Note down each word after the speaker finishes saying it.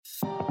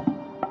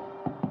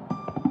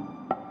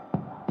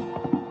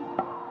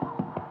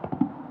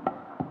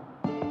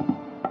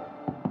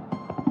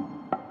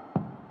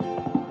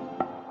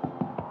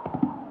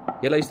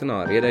Jy luister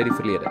na Rede uit die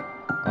Verlede,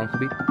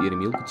 aangebied deur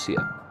Emile Kutse.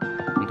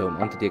 Onthou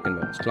om aan te teken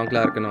by ons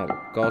klankleerkanaal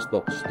op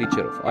Castbox,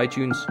 Stitcher of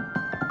iTunes.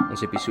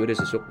 Ons episodes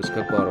is ook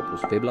beskikbaar op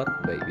ons webblad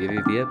by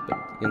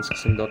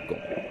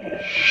www.eensgesin.com.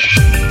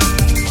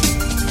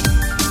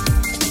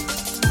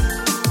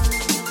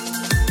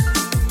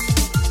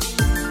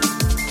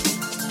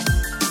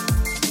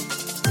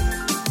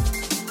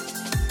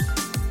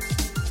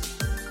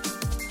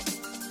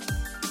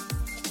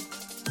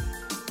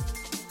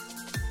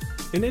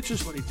 En net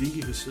soos wat die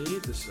dingie gesê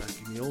het, is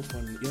ek Emile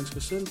van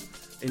Eensgesin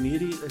en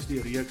hierdie is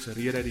die reeks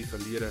Rede uit die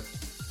Verlede.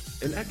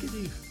 En ek het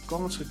die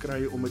kans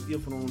gekry om met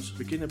een van ons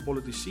bekende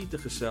politici te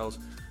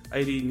gesels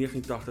uit die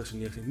 1980s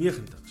en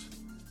 1990s.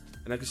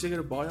 En ek is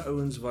seker baie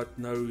ouens wat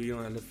nou hier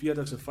aan hulle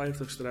 40s en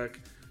 50s trek,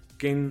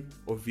 ken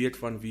of weet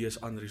van wie is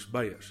Andries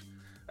Beyers.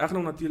 Ek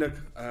gaan hom natuurlik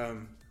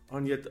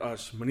aanheet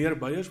as meneer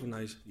Beyers, want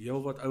hy is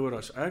heel wat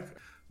ouer as ek.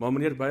 Maar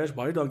meneer Beyers,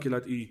 baie dankie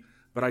dat u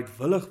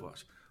bereidwillig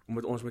was om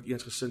met ons met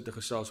Eensgesin te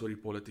gesels oor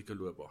die politieke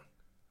loopbaan.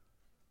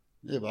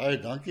 Nee, baie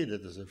dankie,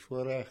 dit is 'n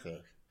voorreg.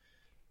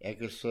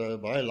 Ek is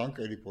baie lank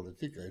uit die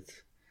politiek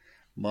uit,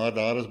 maar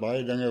daar is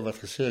baie dinge wat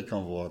gesê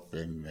kan word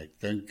en ek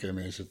dink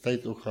mense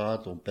tyd ook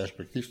gehad om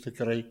perspektief te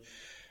kry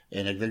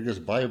en ek dink dit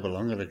is baie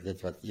belangrik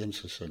dit wat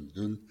Eensgesin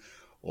doen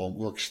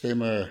om ook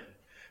stemme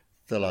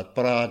te laat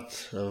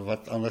praat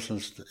wat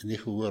andersins nie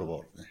gehoor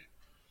word nie.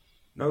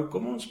 Nou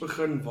kom ons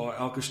begin waar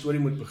elke storie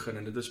moet begin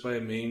en dit is by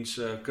 'n mens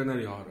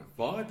kinderjare.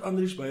 Waar het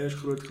Andries Beyers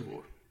groot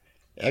geword?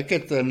 Ek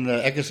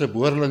is 'n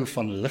boerling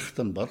van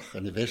Lichtenburg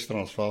in die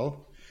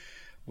Wes-Transvaal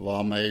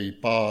waar my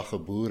pa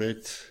geboor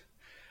het.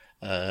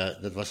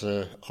 Dit was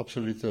 'n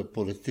absolute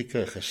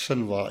politieke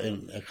gesin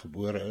waarin ek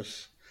gebore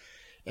is.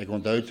 Ek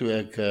onthou toe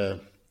ek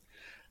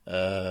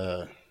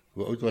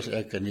hoe oud was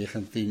ek in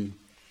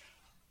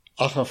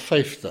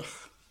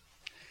 1958.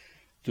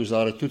 Toe is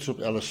daar 'n toets op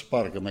Ellis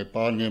Park en my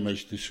pa neem my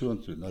toe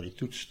soontoe na die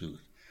toets toe.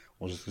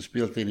 Ons het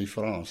gespeel teen die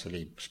Franse,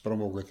 die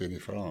Springbokke teen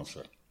die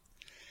Franse.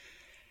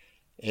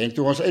 En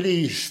toe ons uit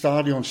die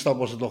stadion stap,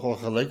 ons het nogal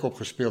gelyk op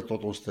gespeel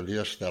tot ons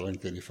teleurstelling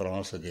teen die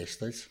Franse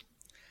destyds.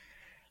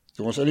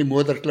 Toe ons in die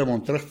motor klim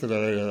om terug te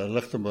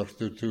Lichtenburg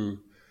toe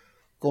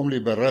kom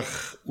die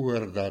berig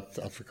oor dat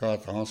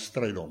advokaat Hans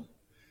Strydom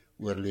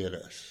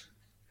oorlede is.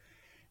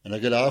 En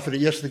ek het daar vir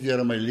die eerste keer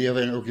in my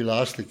lewe en ook die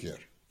laaste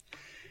keer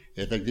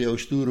het ek die ou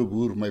stoere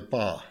boer, my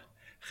pa,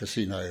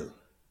 gesien huil.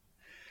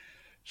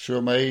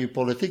 So my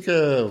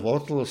politieke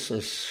wortels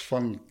is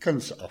van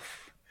kinds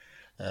af,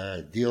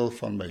 deel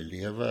van my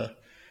lewe,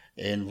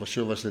 en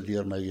so was dit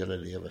deur my hele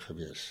lewe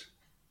gewees.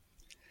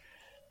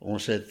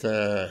 Ons het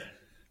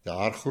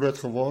daar groot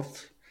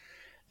geword,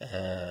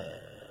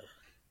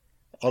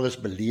 alles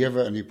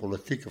belewe in die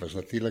politiek, was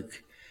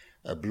natuurlik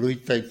 'n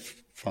bloeityd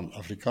van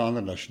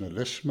Afrikaner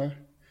nasionalisme,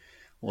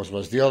 ons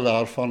was deel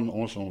daarvan,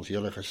 ons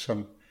hele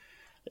gesin,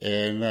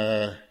 en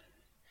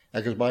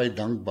ek is baie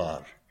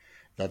dankbaar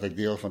dat ek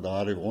deel van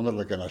daardie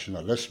wonderlike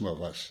nasionalisme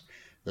was,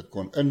 dit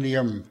kon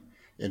inneem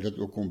en dit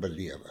ook kon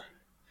belewe.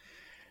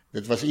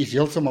 Dit was iets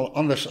heeltemal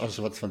anders as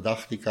wat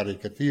vandag die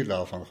karikatuur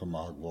daarvan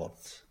gemaak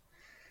word.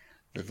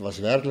 Dit was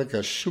werklik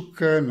 'n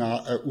soeke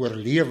na 'n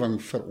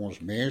oorlewing vir ons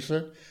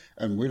mense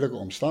in moeilike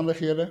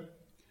omstandighede,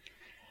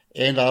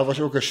 en daar was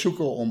ook 'n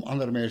soeke om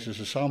ander mense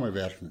se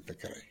samewerking te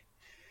kry.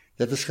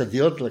 Dit is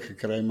gedeeltelik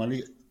gekry, maar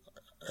nie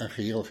in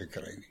geheel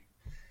gekry nie.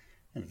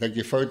 En ek dink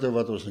die foute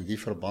wat ons in die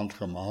verband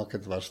gemaak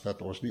het, was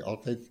dat ons nie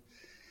altyd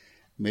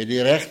met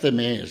die regte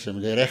mense,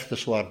 met die regte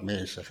swart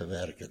mense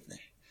gewerk het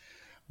nie.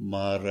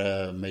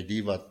 Maar met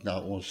die wat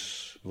na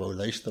ons wou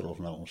luister of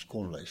na ons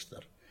kon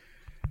luister.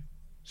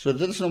 So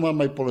dit is nou maar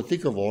my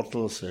politieke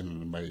wortels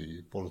en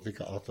my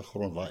politieke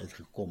agtergrond waar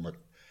uitgekom het.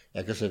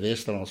 Ek is 'n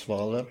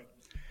Wes-Transvaaler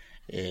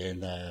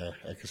en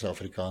ek is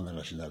Afrikaner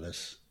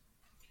nasionalis.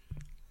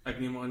 Ek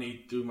neem aan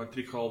u toe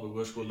matriek gehaal by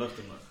Hoërskool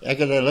Lichtenburg. Ek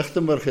het in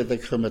Lichtenburg het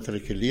ek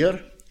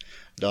gematrikuleer.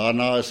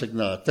 Daarna is ek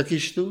na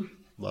Tikkies toe,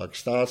 waar ek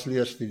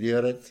staatsleer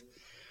studeer het.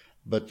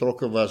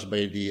 Betrokke was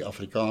by die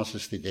Afrikaanse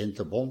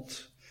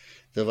Studentebond.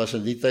 Dit was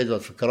in die tyd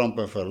wat verkramp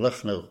en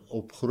verlig nou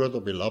groot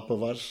op die lappe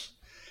was.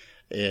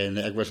 En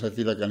ek was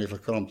natuurlik aan die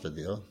verkrampte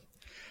deel.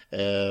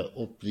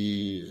 Op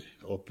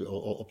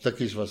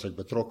Tikkies was ek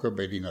betrokke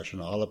by die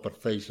Nasionale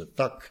Party se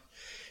tak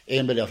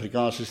en by die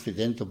Afrikaanse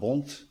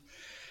Studentebond.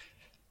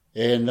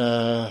 En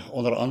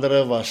onder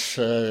andere was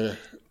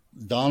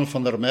Daan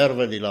van der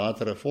Merwe, die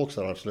latere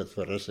volksraadslid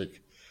vir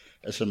Rissik,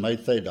 is in my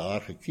tyd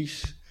daar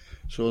gekies.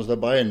 So ons het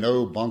baie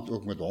nou band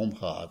ook met hom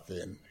gehad.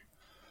 En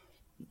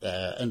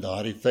in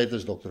daardie tyd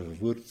is Dr.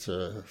 Verwoerd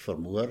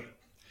vermoor.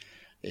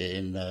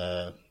 En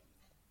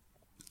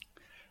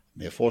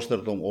meneer Foster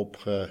het hom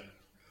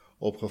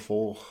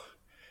opgevolg.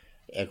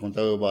 Ek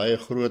onthou 'n baie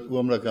groot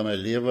oomblik in my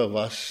lewe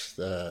was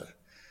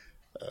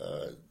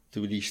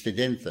toe die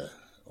studente,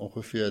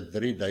 ongeveer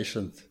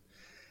 3000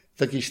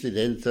 Tikkie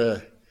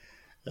studente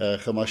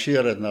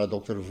gemarcheer het na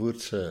Dr.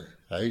 Woerd se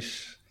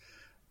huis,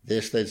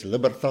 destyds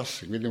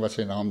Libertas, ek weet nie wat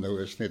sy naam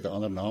nou is, net 'n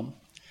ander naam.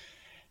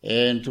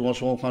 En toe ons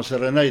hom gaan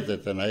serenade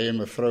het, en hy en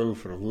mevrou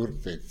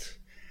Verwoerd het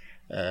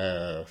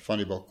van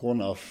die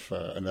balkon af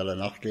in hulle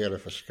nagklere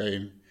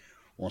verskyn,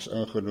 ons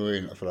ingenooi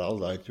en veral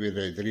daai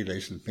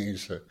 2-3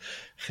 mense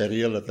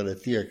gereël dat hulle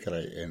tee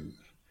kry en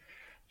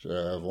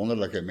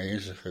wonderlike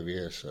mense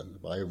gewees en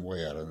baie mooi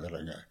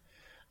herinneringe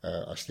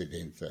as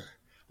studente.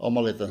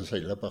 Almal het aan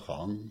sy lippe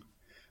gehang.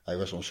 Hy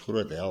was ons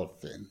groot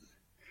held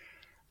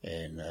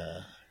en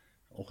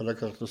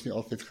ongelukkig het ons nie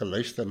altyd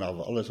geluister na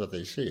alles wat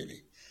hy sê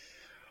nie.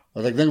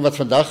 Want ek dink wat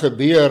vandag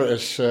gebeur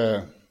is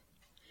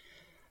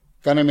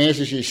kan 'n mens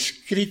as jy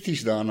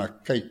krities daarna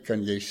kyk,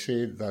 kan jy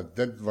sê dat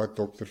dit wat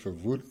Dr.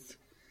 Verwoerd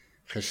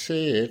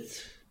gesê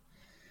het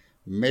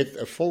met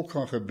 'n volk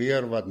gaan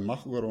gebeur wat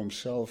mag oor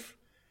homself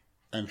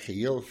in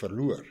geheel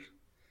verloor,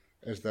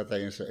 is dat hy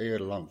in sy eie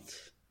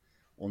land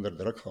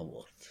onderdruk gaan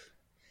word.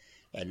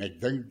 En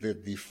ek dink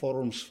dat die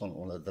vorms van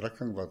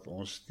onderdrukking wat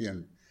ons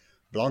teen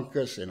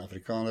blankes en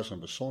Afrikaners in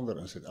besonder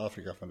in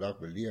Suid-Afrika vandag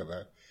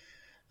belewe,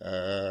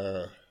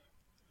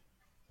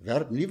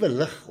 werp nuwe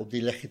lig op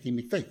die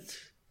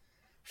legitimiteit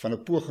van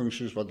 'n poging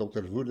soos wat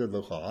Dr. Woerder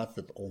wou gehad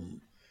het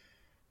om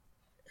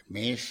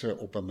mense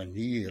op 'n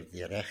manier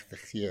die reg te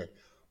gee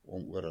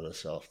om oor hulle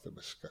self te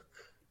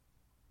beskik.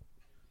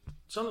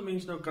 Sal 'n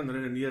mens nou kan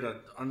redeneer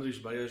dat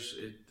Andries Beyers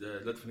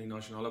het lid van die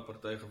Nasionale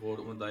Party geword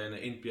omdat hy in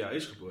 'n NPA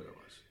huis gebore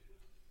was?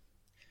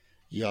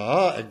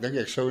 Ja, ek dink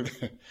ek sou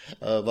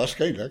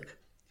waarskynlik.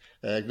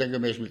 Ek dink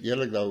 'n mens moet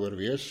eerlik daaroor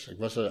wees. Ek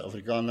was 'n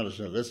Afrikaner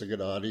nasionalis, ek het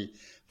daardie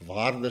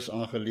waardes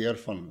aangeleer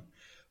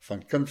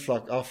van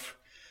kindvlak af.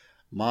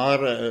 Maar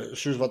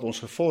soos wat ons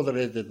gevorder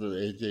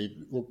het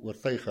jy ook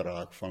oortuig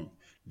geraak van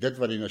dit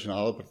wat die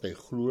Nasionale Party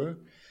glo,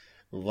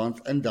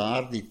 want in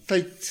daardie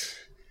tyd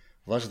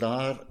was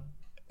daar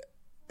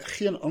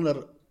geen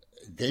ander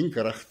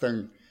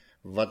denkrigting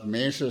wat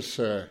mense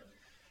se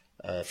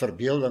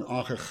verbeelding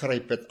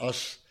aangegryp het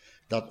as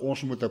dat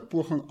ons moet 'n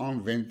poging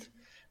aanwend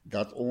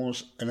dat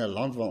ons in 'n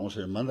land waar ons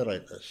 'n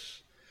minderheid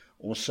is,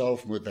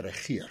 onsself moet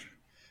regeer.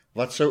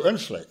 Wat sou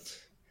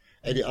insluit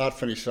uit die aard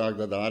van die saak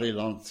dat daardie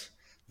land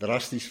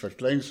drasties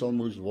verklein sal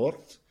moes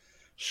word,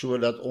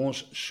 sodat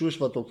ons, soos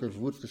wat Dr.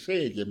 Woerd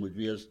gesê het, jy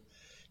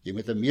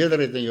moet 'n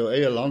meerderheid in jou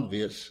eie land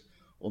wees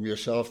om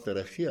jouself te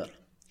regeer.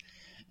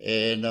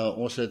 En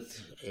ons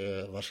het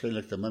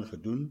waarskynlik te min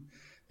gedoen,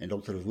 en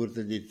Dr. Woerd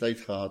het die tyd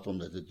gehad om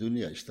dit te doen,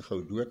 hy is te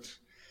gou dood.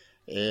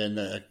 En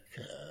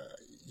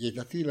jy het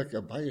natuurlik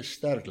 'n baie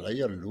sterk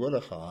leier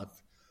nodig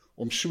gehad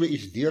om so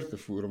iets deur te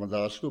voer, want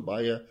daar is so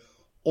baie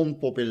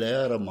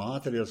onpopulêre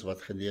maatreëls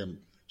wat geneem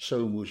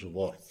sou moes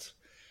word.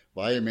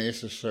 Baie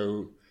mense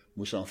sou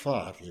moes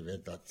aanvaar, jy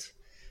weet dat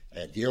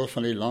 'n deel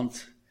van die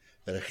land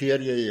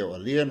regeer jy jou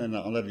alleen en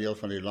 'n ander deel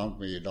van die land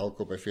moet jy dalk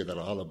op 'n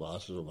federale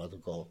basis of wat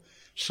ook al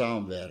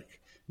saamwerk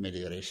met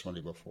die res van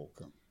die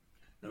bevolking.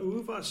 Nou,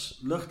 hoe was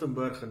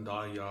Lichtenburg in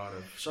daai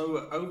jare? Sou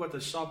 'n ou wat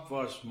 'n sap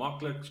was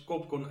maklik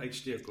kop kon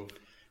uitsteek of?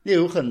 Nee,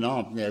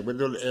 hoegenaamd nie. Ek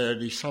bedoel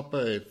die sappe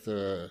het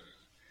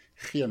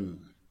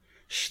geen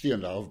steen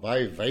daar of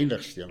baie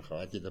weinig steen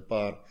gehad. Jy het 'n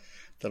paar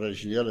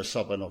tradisionele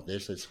sappe nog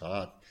destyds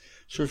gehad.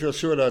 Soveel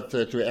so dat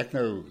toe ek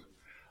nou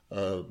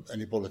in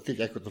die politiek,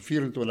 ek het op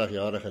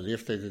 24-jarige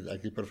leeftyd het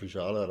ek die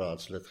provinsiale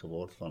raadslid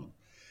geword van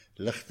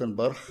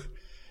Lichtenburg.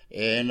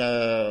 En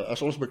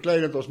as ons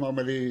beklei het ons maar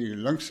met die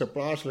linkse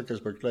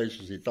plaaslikes beklei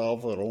soos die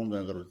Tafelronde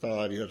en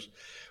Rotariërs.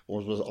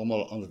 Ons was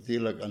almal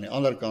natuurlik aan die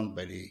ander kant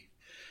by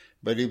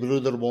die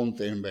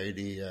Broederbond en by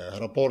die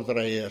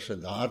rapportryers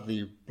en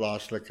daardie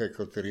plaaslike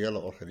kulturele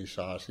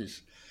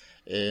organisasies.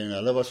 En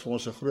hulle was vir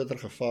ons 'n groter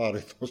gevaar,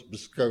 het ons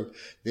beskou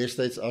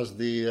destyds as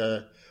die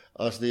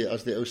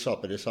ou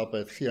sappe. Die sappe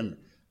het geen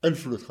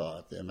invloed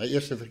gehad. En my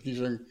eerste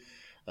verkiesing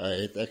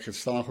het ek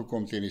gestaan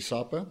gekom teen die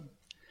sappe.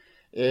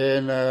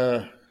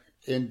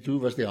 En toe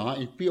was die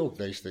HNP ook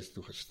destyds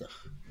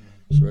toegestig.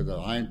 So die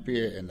HNP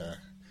en 'n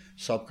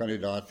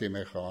SAP-kandidaat het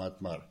my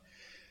gehad, maar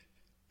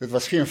dit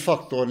was geen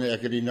faktor nie.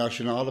 Ek het die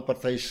Nasionale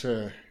Party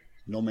se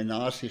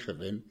nominasie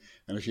gewen.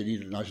 En as jy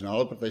die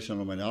Nasionale Party se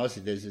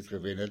nominasie destyds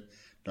gewen het,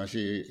 dan is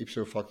jy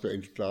ipso facto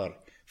eintlik klaar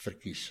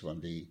verkies,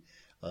 want die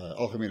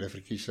algemene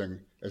verkiesing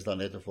is dan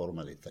net 'n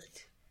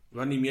formaliteit.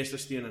 Want die meeste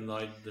steun in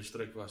daai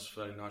distrik was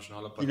vir die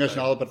Nasionale Party. Die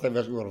Nasionale Party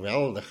was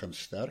oorweldigend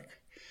sterk.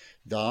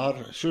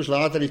 Daar, soos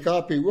later die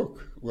KP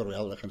ook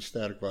oorweldigend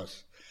sterk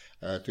was,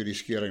 toe die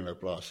skering nou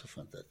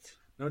plaasgevind het.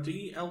 Nou toe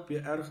u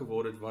LPR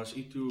geword het, was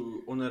u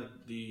toe onder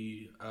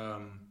die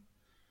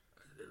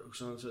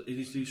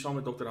die saam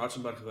met Dr.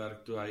 Hartzenberg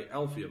gewerk toe hy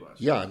LV was.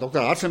 Ja, Dr.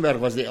 Hartzenberg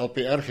was die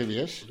LPR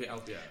gewees. Die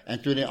LPR.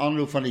 En toe in die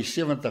aanloop van die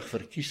 1970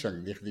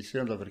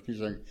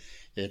 verkiesing,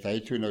 het hy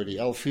toe nou die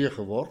LV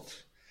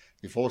geword,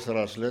 die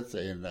volksraadslid,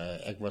 en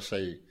ek was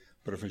sy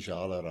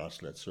provinsiale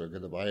raadslid. So ek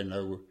het baie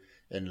nou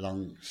en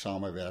lang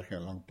samewerking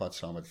en lang pad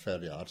saam met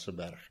Ferdi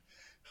Hartzenberg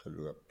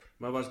geloop.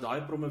 Maar was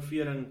daai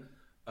promovering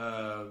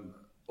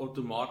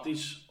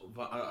outomaties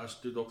as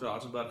toe Dr.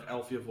 Hartzenberg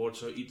LV word,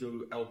 sou u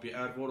toe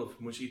LPR word of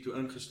moes u toe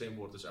ingestem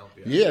word as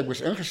LPR? Nee, ek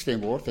moes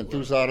ingestem word en toe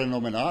was daar 'n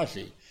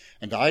nominasie.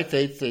 En daai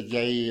tyd het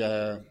jy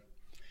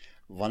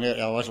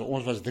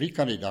ons was 3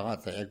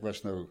 kandidate. Ek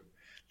was nou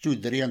toe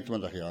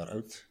 23 jaar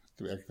oud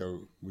toe ek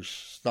nou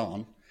moes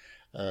staan.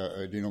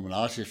 die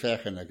nominasie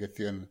veg en ek het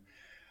teen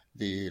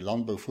die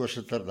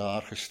landbouvoorsitter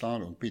daar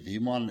gestaan, om Piet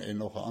Human en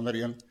nog 'n ander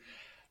een.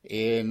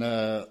 En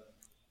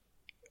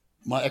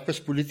maar ek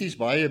was polities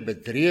baie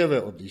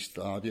bedrewe op die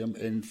stadium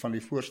en van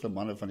die voorste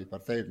manne van die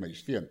party het my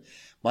steun.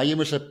 Maar jy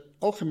moes 'n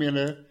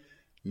algemene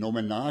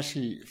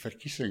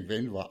nominasieverkiesing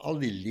wen waar al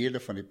die lede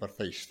van die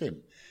party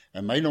stem.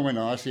 En my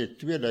nominasie het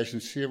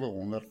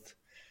 2700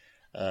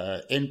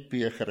 NP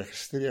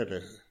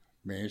geregistreerde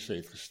mense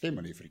het gestem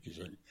in die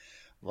verkiesing,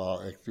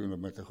 waar ek toen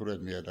met 'n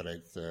groot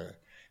meerderheid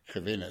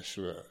gewen het.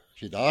 So, as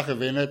jy daar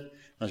gewen het,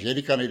 dan is jy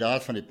die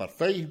kandidaat van die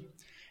party,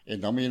 en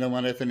dan moet jy nou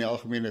maar net in die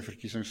algemene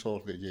verkiesing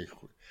sorg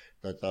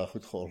dat daar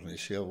goed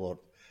georganiseer word,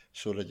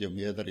 sodat jou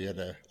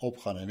meerderhede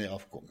opgaan en nie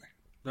afkom nie.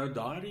 Nou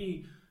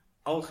daardie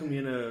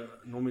algemene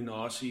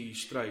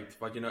nominasiestryd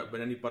wat jy nou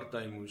binne die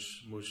party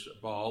moes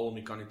behaal om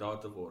die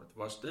kandidaat te word,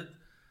 was dit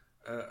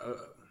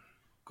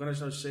kan ons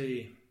nou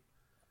sê,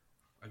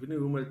 ek weet nie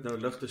hoe om dit nou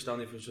lig te stel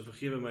nie, so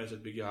vergewe my as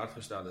dit bietjie hard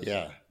gestel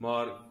is,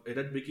 maar het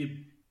dit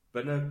bietjie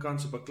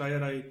binnekant se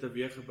bakleierery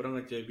teweeg gebring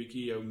dat jy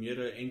bietjie jou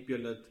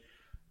mede-NP-lid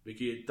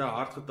bietjie te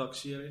hard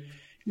getakseer het?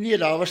 Nee,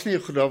 daar was nie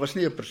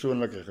 'n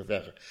persoonlike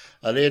geveg.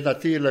 Hulle het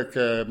natuurlik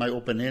my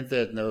opponente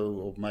het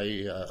nou op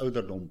my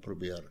ouderdom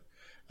probeer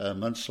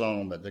munt slaan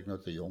omdat ek nou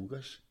te jonk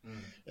is.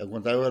 Ek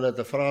onthou hulle het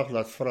 'n vraag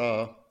laat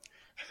vra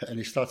in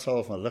die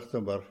stadsaal van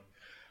Lichtenburg.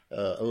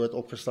 Ou het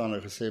opgestaan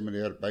en gesê,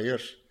 meneer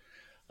Beyers,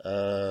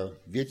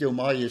 weet jou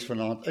ma jy is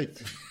vanaand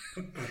uit.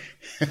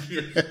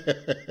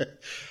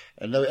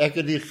 En nou ek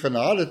het die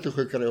genade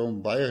toegekry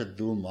om baie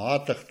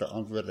doelmatig te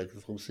antwoord. Ek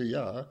het hom sê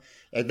ja,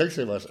 ek dink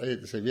sy was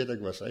uit, sy weet ek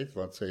was uit,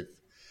 want sy het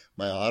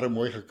my hare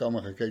mooi gekam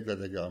en gekyk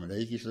dat ek daar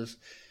netjies is.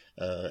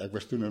 Ek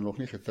was toen nog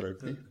nie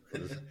getroud nie,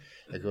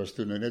 ek was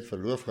toen net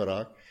verloof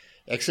geraak.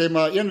 Ek sê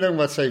maar een ding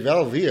wat sy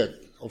wel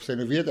weet, of sy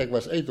nou weet ek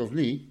was uit of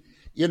nie,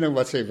 een ding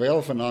wat sy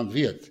wel vanaand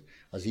weet,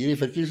 as hierdie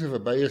verkiesing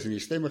verby is en die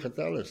stemme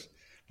getel is,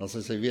 dan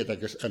sal sy weet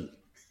ek is in.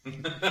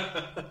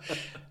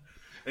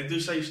 En toe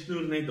sy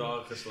snoer net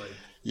daar gesluit.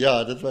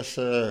 Ja, dit was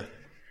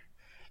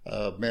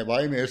met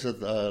baie mense het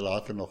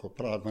later nog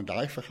gepraat, maar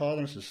daai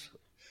vergaderings is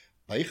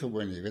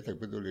bygewoon, jy weet, ek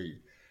bedoel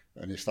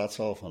in die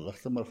stadsaal van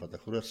Lichtenburg, wat 'n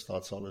groot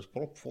stadsaal is,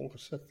 propvol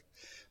gesit,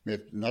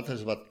 met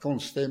nattes wat kon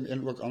stem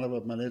en ook ander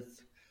wat maar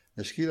net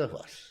nuuskierig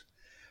was.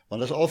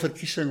 Want dis al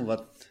verkiesing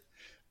wat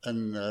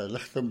in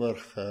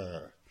Lichtenburg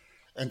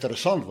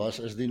interessant was,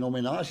 is die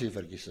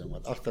nominasieverkiesing,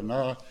 want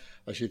agterna,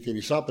 as jy teen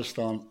die sappe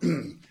staan,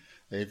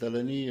 het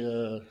hulle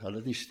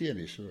nie steun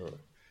nie, so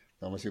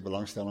dan was die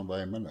belangstelling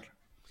baie minder.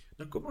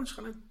 Nou kom ons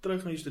gaan net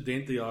terug na die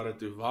studentejare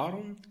toe.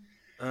 Waarom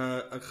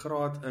 'n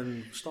graad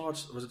in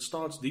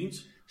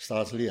staatsdiens?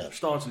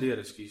 Staatsleer,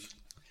 ekskuus.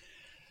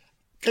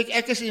 Kyk,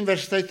 ek is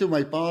universiteit toe,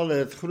 my pa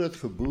het groot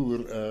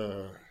geboer,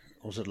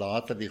 ons het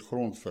later die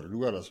grond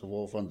verloor as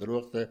gevolg van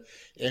droogte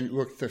en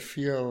ook te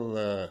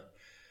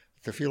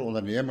veel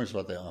ondernemings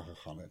wat hy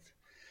aangegaan het.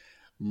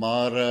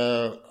 Maar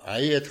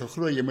hy het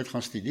geglo jy moet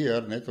gaan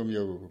studeer net om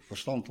jou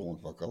verstand te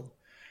ontwikkel.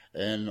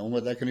 En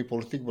omdat ek in die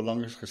politiek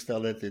belang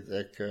gestel het, het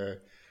ek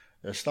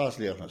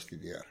staatsleer gaan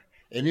studeer.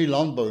 En nie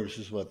landbou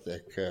soos wat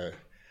ek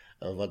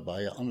wat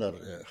baie ander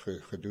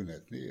gedoen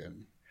het nie.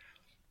 En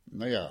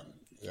nou ja,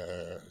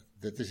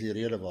 dit is die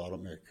rede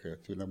waarom ek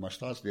toe nou maar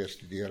staatsleer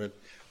studeer het.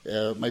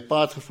 My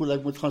pa het gevoel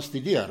ek moet gaan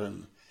studeer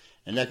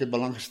en ek het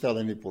belang gestel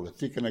in die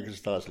politiek en ek het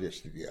staatsleer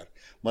studeer.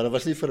 Maar dit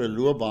was nie vir 'n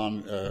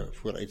loopbaan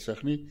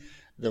vooruitsig nie.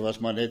 Dit was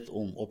maar net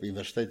om op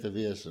universiteit te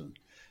wees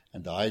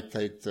en daai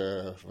tyd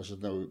was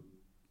dit nou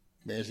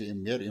mense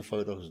meer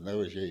eenvoudig as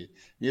nou as jy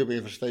nie op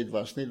universiteit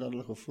was nie, dan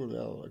hulle gevoel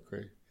wel,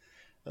 okay.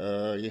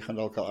 Jy gaan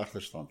dalk 'n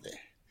agterstand hê.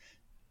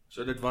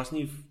 So dit was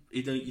nie,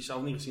 jy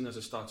self nie gesien as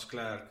 'n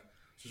staatsklerk,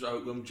 soos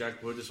ou oom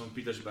Jack Botha van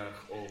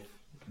Pietersburg of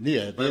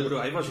nee, bro,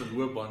 hy was 'n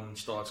loopbaan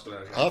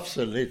staatsklerk.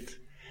 Absoluut.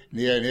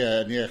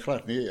 Nee,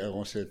 glad nie.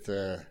 Ons het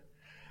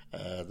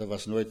dit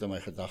was nooit in my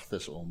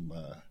gedagtes om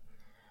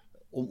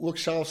ook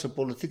selfs 'n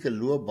politieke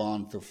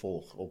loopbaan te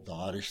volg op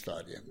daardie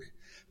stadium nie.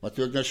 Maar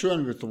toe ek nou so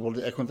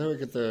ek onthou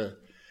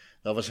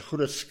daar was 'n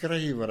groot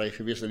skrywery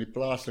gewees in die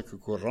plaaslike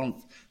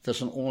koerant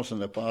tussen ons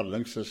en 'n paar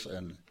linkses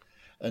in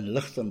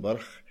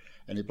Lichtenburg,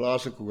 en die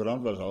plaaslike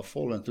koerant was al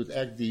vol, en toe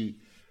ek die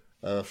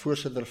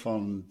voorsitter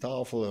van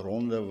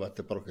Tafelronde wat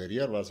te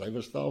prokureur was, hy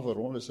was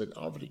Tafelronde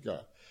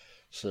Suid-Afrika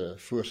se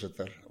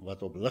voorsitter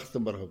wat op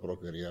Lichtenburg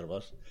geprokureer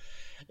was,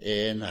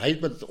 en hy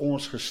het met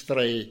ons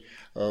gestry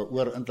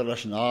oor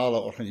internasionale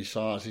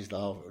organisasies,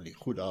 die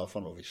goed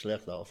daarvan of die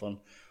sleg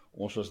daarvan.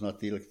 Ons was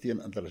natuurlik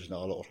teen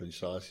internasionale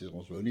organisasies,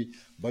 ons wou nie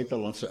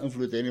buitelandse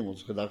invloed hê nie,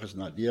 ons gedag is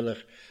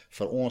nadelig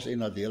vir ons en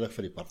nadelig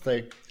vir die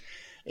party.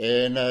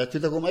 En toe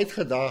het ek hom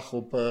uitgedaag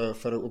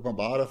vir 'n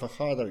openbare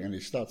vergadering in die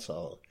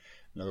stadsaal.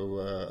 Nou,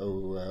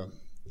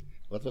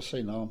 wat was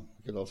sy naam?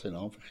 Ek het al sy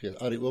naam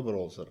vergeet. Arie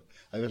Oberholzer.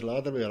 Hy was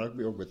later by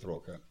rugby ook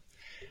betrokke.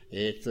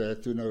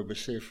 Het toe nou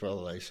besef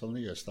wel, hy sal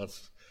nie 'n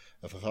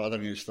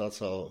vergadering in die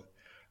stadsaal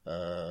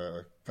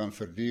kan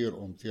verduur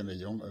om teen 'n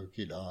jong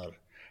ouetjie daar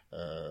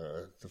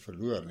te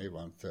verloor nie,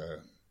 want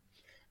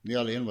nie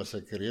alleen was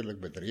ek redelik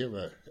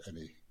bedrewe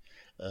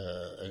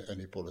in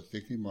die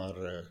politiek nie, maar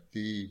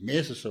die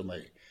mense sou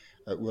my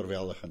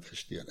oorweldigend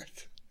gesteun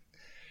het.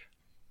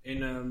 En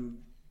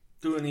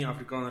toe in die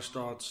Afrikaner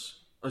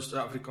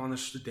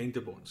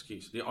Studentebond,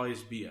 skus, die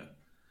ASB,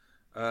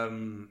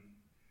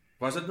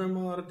 was dit nou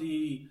maar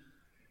die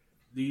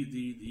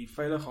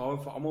veilige hawe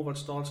vir almal wat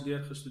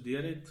staatsleer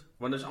gestudeer het?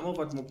 Want dis almal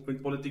wat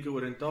met politieke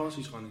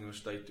oriëntasies gaan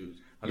universiteit toe.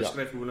 Hulle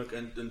skryf gewoonlik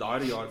in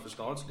daardie jaar vir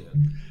staatsleer.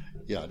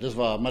 Ja, dis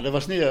waar, maar dit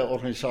was nie 'n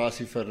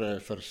organisasie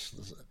vir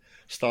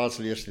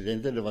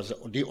staatsleerstudente, dit was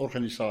die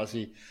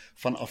organisasie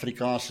van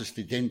Afrikaanse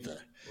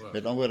studente. Wow.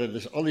 Met ander woorde,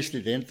 dis al die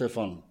studente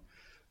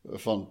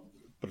van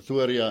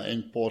Pretoria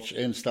en Potch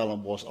en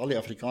Stellenbosch, al die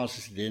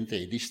Afrikaanse studente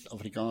het die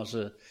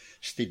Afrikaanse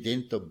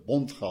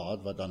Studentebond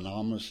gehad, wat dan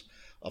namens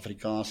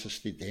Afrikaanse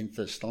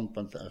studente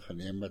standpunte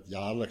ingeneem het,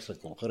 jaarlikse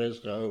kongres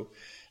gehou,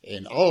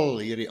 en al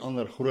hierdie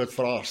ander groot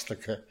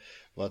vraagstukke,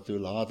 wat toe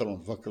later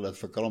ontwikkel het,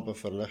 verkramp en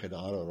verlig, het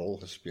daar 'n rol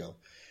gespeel.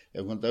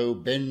 Ek onthou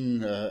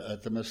Ben,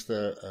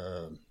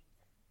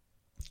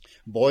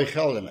 Boy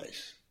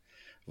Geldenhuys,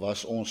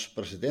 was ons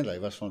president, hy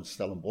was van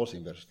Stellenbosch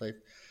Universiteit,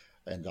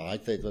 en daai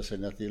tyd was hy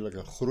natuurlik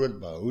 'n groot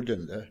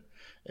behoudende,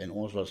 en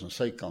ons was aan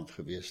sy kant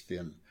gewees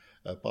teen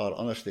 'n paar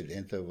ander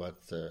studente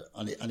wat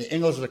aan die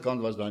Engelse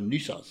kant was daar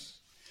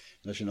NUSAS,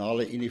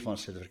 Nasionale Unie van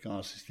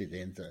Suid-Afrikaanse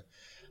Studente,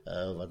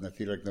 wat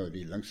natuurlik nou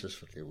die linkses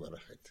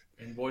verteenwoordig het.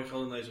 En Boy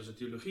Geldenhuys was 'n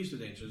teologie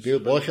student.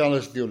 Boy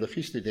Geldenhuys was 'n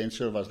teologie student,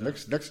 so was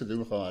niks te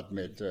doen gehad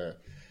met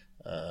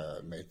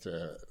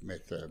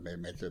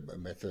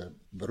 'n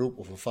beroep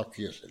of 'n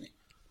vakkeuse nie.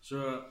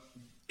 So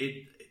het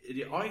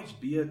die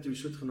ASB toe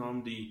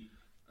soetgenaamd die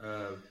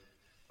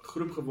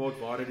groep geword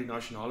waar die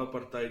nasionale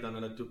party dan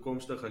hulle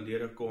toekomstige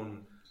lede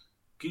kon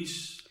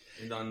kies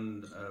en dan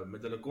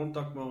met hulle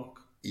kontak maak.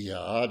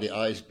 Ja, die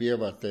ASB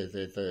het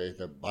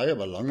 'n baie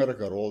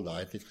belangrike rol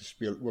daai tyd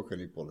gespeel ook in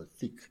die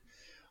politiek,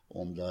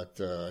 omdat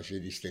as jy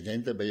die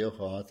studente by jou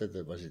gehad het,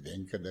 dit was die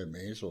denkende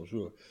mense of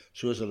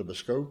soos hulle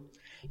beskou,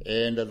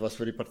 en dit was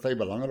vir die party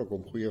belangrik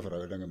om goeie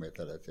verhoudinge met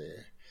hulle te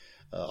hê.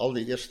 Al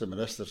die eerste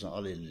ministers en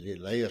al die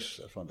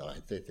leiers van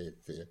daai tyd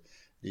het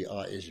die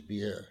ASB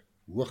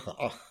hoog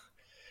geag,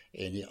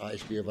 en die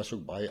ASB was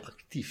ook baie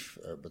aktief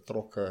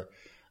betrokke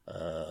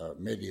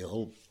met die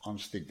hulp aan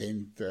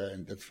studente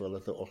en dit vir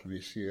hulle te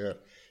organiseer,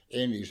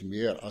 en is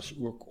meer as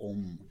ook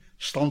om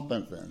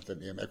standpunte in te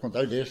neem. Ek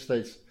onthou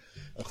destyds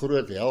 'n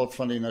groot held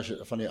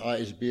van die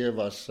ASB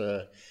was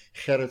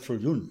Gerrit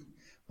Viljoen,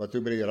 wat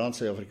toe by die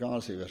Randse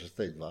Afrikaanse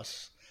Universiteit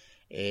was,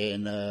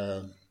 en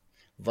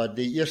wat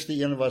die eerste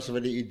een was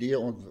wat die idee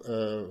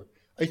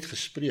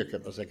uitgespreek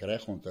het, as ek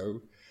reg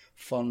onthou,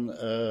 van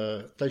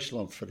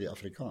tuisland vir die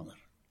Afrikaner.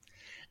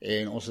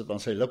 En ons het aan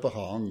sy lippe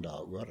gehang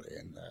daaroor,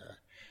 en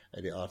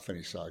uit die aard van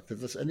die saak. Dit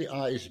was in die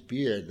ASB,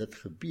 dit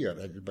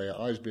gebeur, by 'n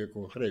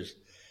ASB-kongres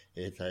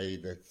het hy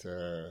dit,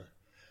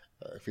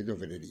 ek weet nie of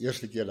hy dit die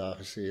eerste keer daar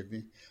gesê het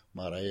nie,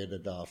 maar hy het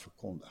dit daar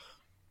verkondig.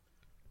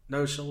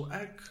 Nou sal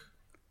ek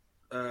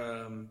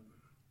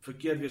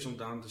verkeerd wees om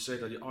dan te sê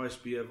dat die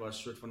ASB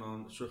was soort van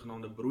 'n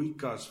sogenaamde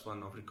broeikas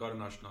van Afrikaner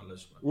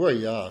nasionalisme. O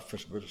ja,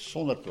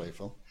 sonder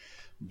twyfel,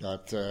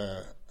 dat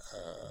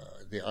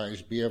die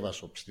ASB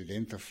was op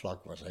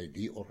studentevlak, was hy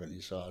die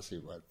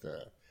organisasie wat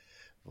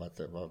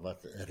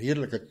 'n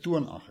redelike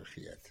toon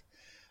aangegee het.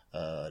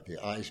 Die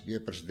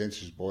ASB-president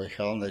soos Boy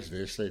Geldenhuys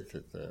destyds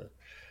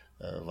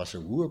was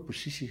 'n hoë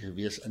posisie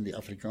gewees in die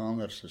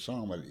Afrikanerse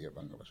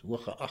samelewing, was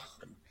hoog geag,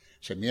 en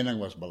sy mening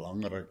was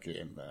belangrik,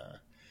 en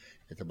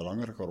het 'n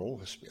belangrike rol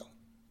gespeel.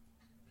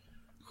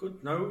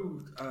 Goed,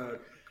 nou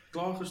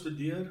klaar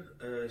gestudeer,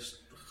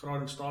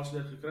 graad in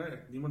staatsleer gekry,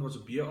 niemand was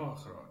 'n BA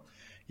graad.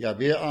 Ja,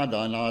 BA,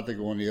 daarna het ek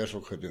honneurs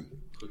ook gedoen.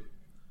 Goed.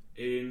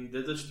 En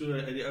dit is toe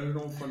uit die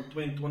ouderdom van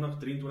 22,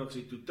 23 is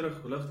jy toe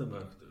terug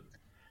Lichtenburg toe.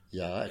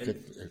 Ja, ek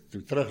het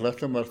toe terug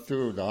Lichtenburg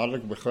toe,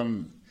 dadelik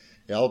begin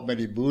help met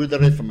die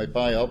boerdery, van my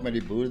pa help met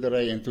die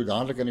boerdery, en toe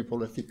dadelik in die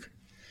politiek.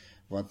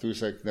 Want toe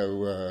is ek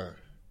nou,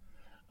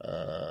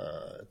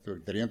 toe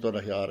ek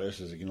 23 jaar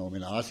is ek in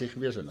nominasie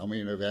gewees, en dan moet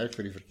jy nou werk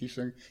vir die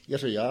verkiesing.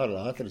 Eers 'n jaar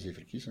later is die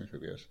verkiesing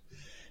gewees.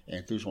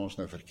 En toe is ons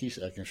nou verkies,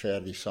 ek en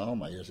Ferdi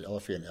saam, hy is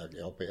LV en ek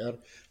LPR.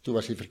 Toe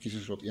was die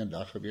verkiesings op een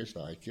dag gewees,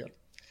 daai keer.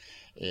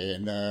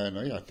 En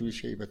nou ja, toe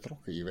is jy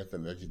betrokke, jy weet,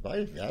 en dat jy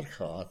baie werk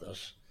gehad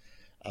as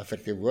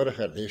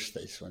verteenwoordiger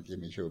destyds, want jy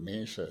moet jou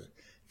mense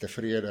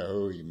tevrede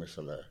hou, jy moet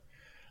hulle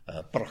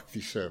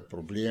praktiese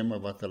probleme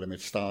wat hulle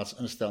met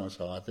staatsinstellings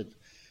gehad het,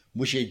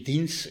 moes jy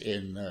diens,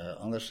 en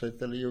anders het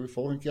hulle jou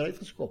volgende keer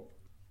uitgeskop.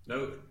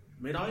 Nou,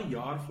 met daai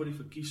jaar voor die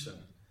verkiesing,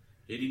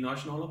 het die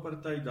nasionale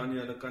party dan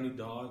hulle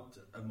kandidaat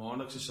 'n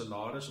maandelikse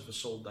salaris of 'n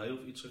soldui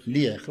of iets gegee?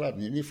 Nee, glad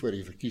nie voor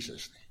die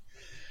verkiesings nie.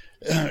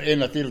 En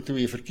natuurlik toe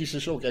die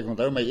verkiesings ook, ek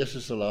onthou my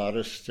eerste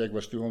salaris, ek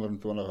was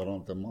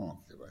R220 'n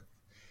maand.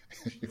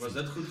 Was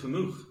dit goed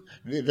genoeg?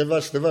 Nee, dit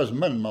was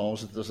min, maar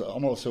ons het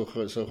almal so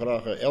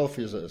graag 'n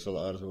 11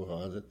 salaris wou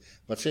gehad het,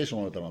 wat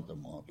R600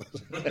 'n maand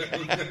was.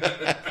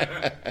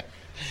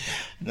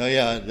 Nou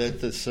ja,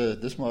 dit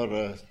is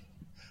maar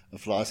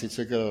inflasie het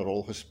seker 'n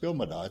rol gespeel,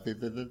 maar daar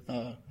het dit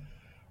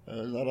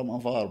daarom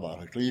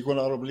aanvaarbaar. Jy kon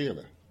daarop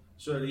lewe.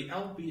 So die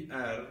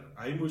LPR,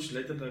 hy moes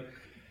letterlik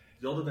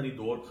die hele tyd in die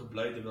dorp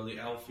gebly terwyl die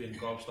LV in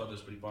Kaapstad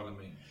is by die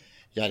parlement.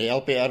 Ja, die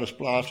LPR is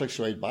plaaslik,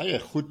 so hy het baie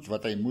goed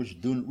wat hy moes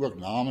doen, ook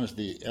namens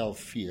die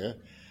LV,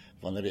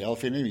 wanneer die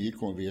LV nie hier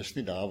kon wees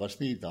nie, daar was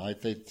nie daai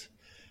tyd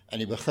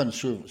in die begin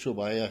so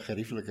baie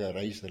gerieflike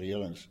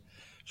reisreëlings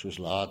soos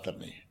later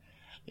nie.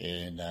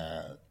 En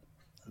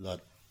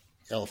dat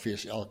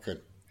LV's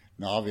elke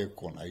naweek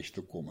kon huis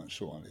toe kom en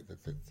so aan.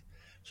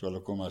 So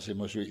hulle kon maar sê,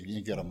 maar so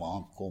 1 keer 'n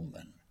maand kom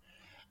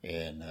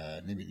en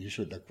nie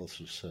so dikwels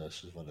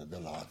soos wat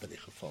dit later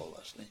die geval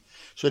was nie.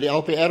 So die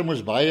LPR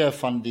moes baie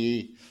van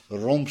die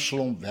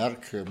rompslomp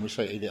werk, moes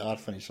hy uit die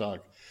aard van die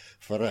saak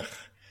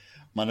verrig.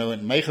 Maar nou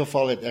in my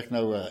geval het ek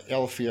nou 'n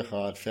LV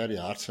gehad, Ferry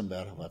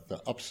Hartzenberg, wat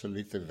 'n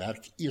absolute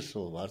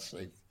werkesel was.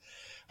 Hy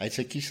het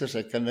sy kiesers,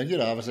 ek kan dink nie,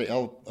 daar was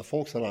 'n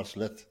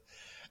volksraadslid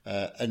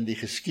in die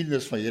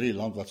geskiedenis van hierdie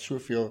land wat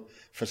soveel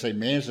vir sy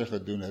mense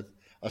gedoen het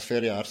as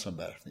Ferry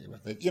Hartzenberg nie,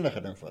 want hy het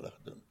enige ding vir hulle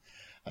gedoen.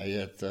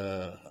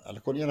 Hulle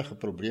kon enige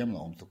probleem na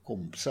hom toe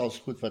kom, selfs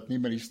goed wat nie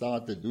met die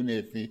staat te doen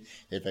het nie,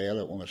 het hy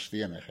hulle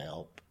ondersteun en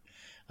gehelp.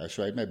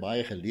 So hy het my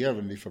baie geleer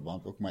in die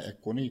verband ook, maar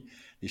ek kon nie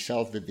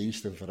dieselfde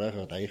dienste verrig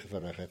wat hy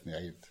verrig het nie.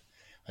 Hy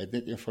het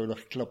net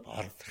eenvoudig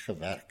kliphard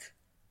gewerk.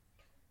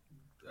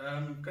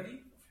 Kan jy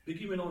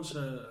bietjie met ons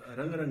 'n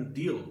herinnering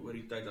deel oor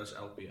die tyd as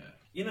LPR?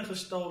 Enige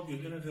staaltjie,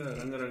 enige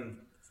herinnering,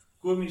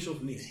 komies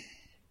of nie?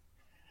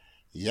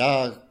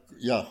 Ja,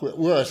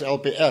 goed, as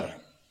LPR.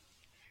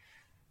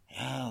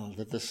 Ja,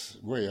 dit is,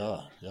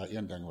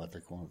 een ding wat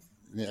ek kon,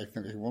 nee, ek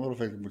wonder of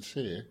ek moet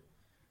sê,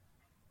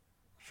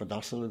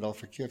 vandag sal dit al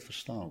verkeerd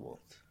verstaan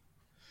word.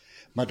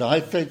 Maar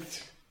daai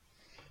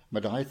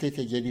tyd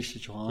het jy die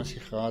situasie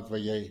gehad waar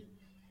jy,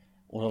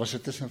 of was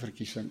dit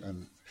tussenverkiesing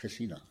in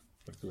Gesina,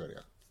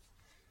 Pretoria.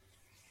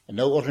 En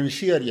nou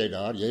organiseer jy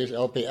daar, jy is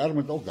LPR,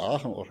 moet ook daar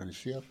gaan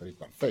organiseer vir die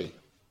party.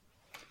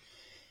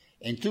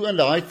 En toe in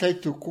daai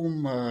tyd, toe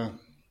kom,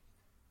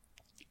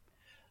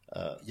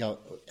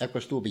 ek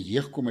was toe op die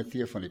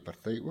jeugkomitee van die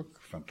party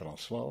ook, van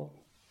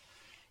Transvaal,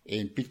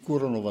 en Piet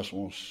Koornhof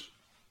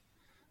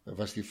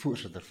was die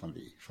voorsitter van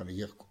die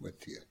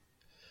jeugkomitee.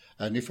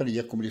 Nie van die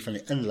jeugkomitee, van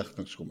die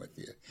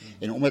inligtingskomitee.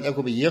 En omdat ek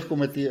op die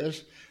jeugkomitee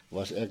is,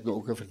 was ek nou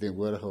ook 'n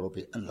verteenwoordiger op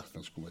die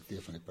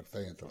inligtingskomitee van die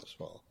party in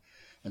Transvaal.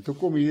 En toe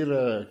kom hier,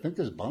 ek dink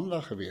is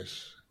Banda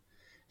gewees,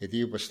 het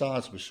hier op 'n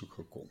staatsbesoek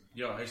gekom.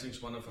 Ja,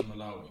 huisingspanne van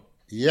Malawi.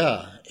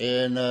 Ja,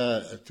 en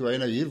toe hy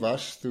nou hier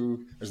was, toe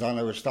is daar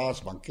nou 'n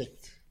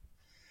staatsbanket.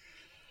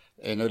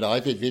 En nou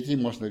daai tyd, weet jy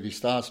mos, nou die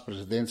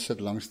staatspresident sit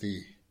langs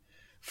die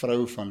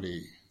vrou van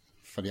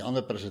die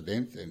ander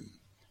president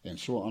en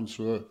so aan,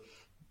 so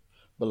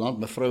beland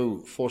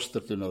mevrou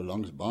Foster toe nou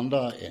langs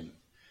Banda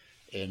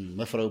en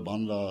mevrou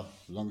Banda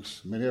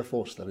langs meneer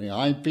Foster. En die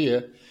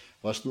HNP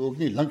was toe ook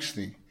nie links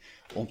nie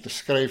om te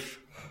skryf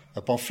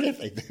 'n pamflet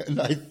uit in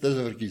daai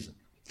tussenverkiesing.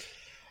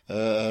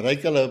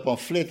 Reik hulle 'n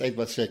pamflet uit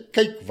wat sê,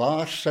 kyk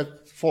waar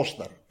sit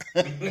Foster.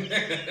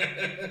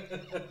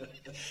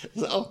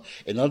 So,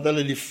 en dan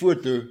hulle die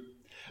foto,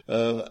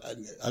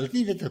 hulle het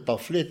nie net 'n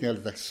pamflet nie,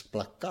 hulle het 'n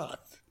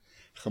plakkaat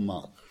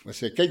gemaak. Hulle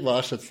sê, kyk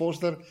waar sit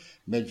Foster,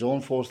 met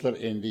John Foster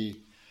en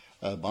die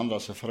Banda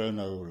se vrou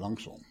nou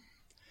langsom.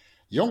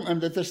 Jong, en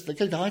dit is,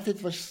 kyk, daai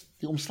tyd was,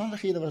 die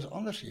omstandighede was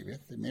anders, jy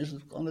weet, die mense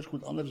het anders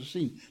goed anders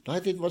gesien.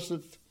 Daai tyd was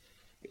dit,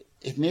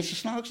 het mense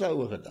snaaks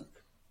daaroor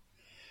gedink.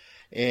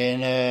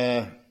 En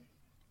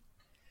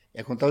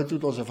ek onthou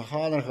toe ons 'n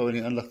vergadering gehou in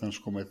die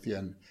inligtingskomitee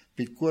en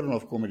Piet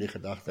Koornhof kom met die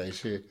gedagte, hy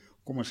sê,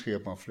 kom ons gee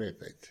 'n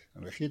pamflet uit.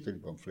 En hy gee toe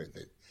die pamflet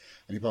uit.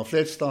 En die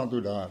pamflet staan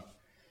toe daar,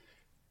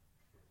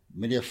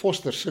 meneer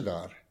Foster sit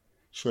daar,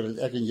 sodat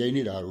ek en jy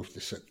nie daar hoef te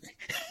sit nie.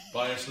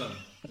 Baie slim,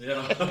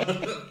 ja.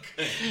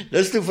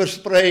 Dis toe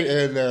versprei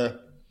en,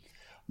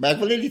 maar ek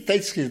wil nie die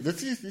tyd skiet,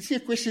 dit is nie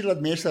 'n kwessie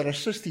dat mense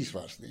rassisties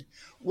was nie.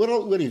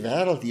 Oral oor die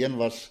wêreld heen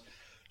was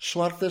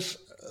swartes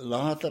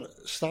later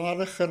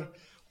stadiger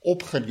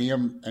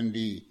opgeneem in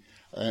die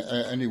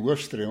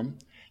hoofstroom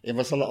en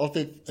was hulle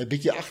altyd 'n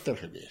bietjie agter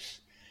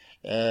gewees.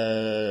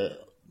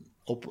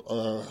 Op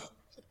 'n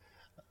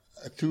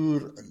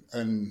toer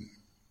in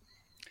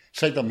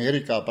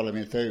Suid-Amerika,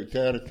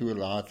 parlementêre toer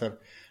later,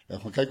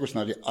 dan gaan kyk ons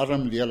na die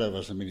arm dele,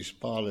 was 'n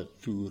munisipale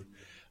toer,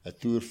 'n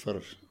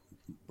toer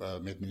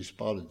met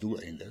munisipale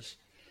doeleindes.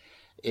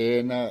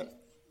 En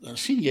dan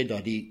sien jy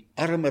dat die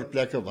armer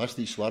plekke was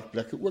die swart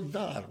plekke ook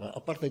daar, waar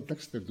apartheid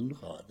niks te doen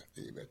gehad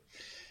het, jy weet.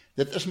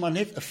 Dit is maar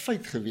net 'n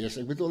feit gewees.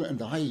 Ek bedoel, in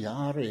daai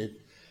jare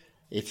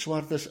het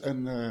swartes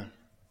in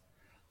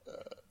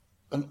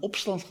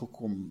opstand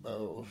gekom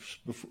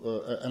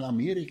in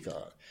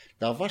Amerika.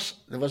 Daar was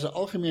 'n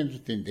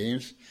algemene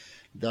tendens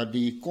dat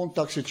die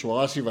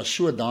kontaksituasie was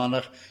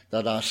sodanig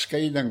dat daar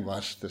skeiding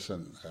was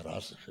tussen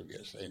rasse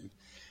gewees. En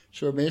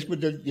so mense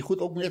moet dit goed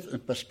ook net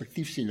in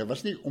perspektief sien. Dit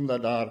was nie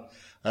omdat daar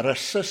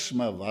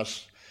rasisme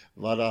was,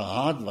 waar daar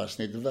haat was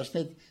nie. Dit was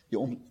net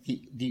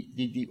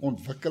die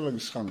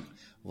ontwikkelingsgang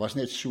was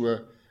net so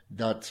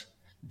dat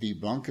die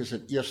blankes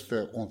het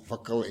eerste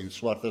ontwikkel en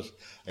swartes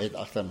het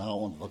agterna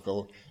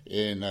ontwikkel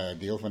en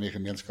deel van die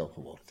gemeenskap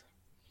geword.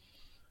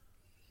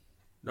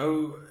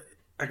 Nou,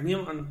 ek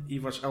neem aan,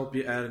 u was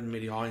LPR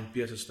met die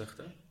HNP se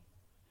stigter?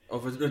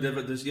 Of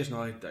dit is eers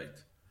na die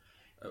tyd?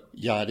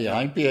 Ja, die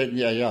HNP,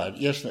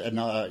 eers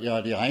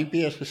die HNP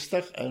is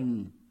gestig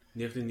in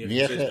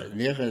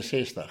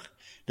 1969.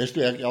 Dis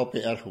toe ek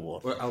LPR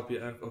geword.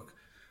 LPR ook.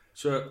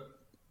 So,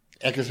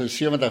 ek is in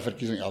 70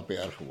 verkiesing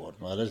LPR geword,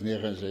 maar dit is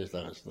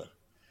 69 gestig.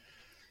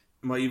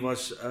 Maar u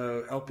was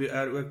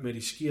LPR ook met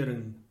die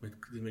skering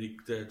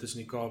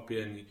tussen die KP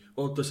en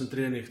tussen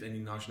Treenicht en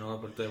die Nasionale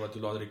Party wat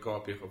toe later die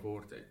KP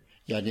geword het.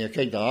 Ja, nee,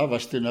 kyk, daar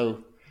was toe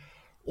nou,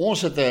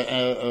 ons het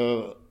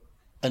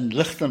in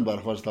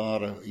Lichtenburg was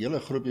daar 'n hele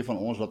groepie van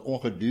ons wat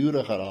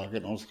ongedurig geraak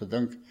het. Ons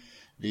gedink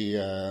die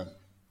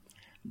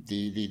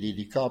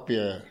KP,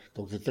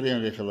 Dr.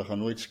 Treenicht, hulle gaan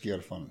nooit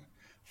skeer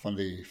van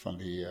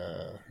die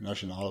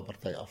Nasionale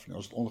Party af nie.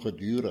 Ons het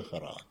ongedurig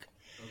geraak.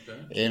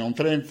 Okay. En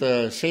omtrent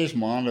 6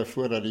 maande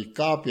voordat die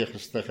KP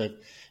gestig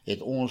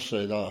het ons,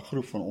 daar 'n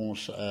groep van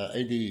ons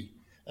in die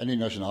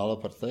Nasionale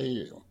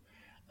Party,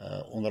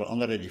 onder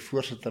andere die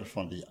voorsitter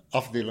van die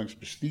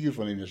afdelingsbestuur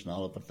van die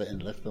Nasionale Party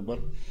in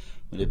Lichtenburg,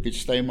 meneer Piet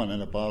Steyman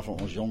en 'n paar van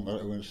ons jonger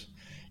ouens,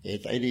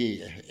 het uit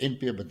die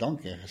NP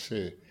bedank en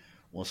gesê,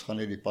 ons gaan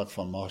nie die pad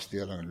van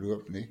maasdeling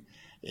loop nie,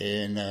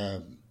 en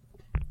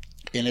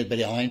het by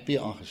die HNP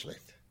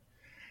aangesluit.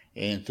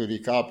 En toe die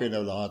KP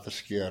nou later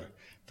skeer,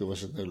 toe was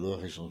dit nou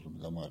logies ons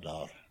dan maar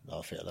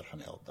daar verder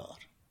gaan help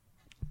daar.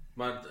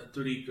 Maar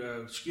toe die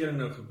skering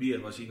nou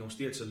gebeur, was hy nog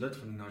steeds 'n lid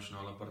van die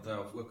Nasionale Party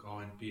of ook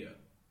HNP?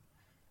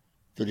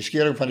 Toe die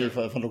skering van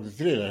Dr.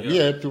 Treenicht,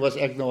 nee, toe was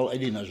ek nou al uit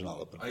die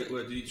Nasionale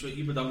Party. So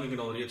u bedanking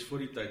al reeds voor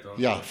die tyd daar?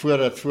 Ja,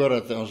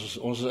 voordat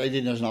ons is uit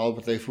die Nasionale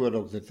Party voor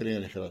Dr.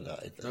 Treenicht daar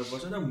uit is. Nou,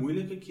 was dit nou 'n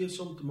moeilike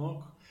keuse om te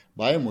maak?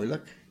 Baie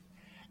moeilik,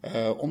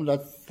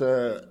 omdat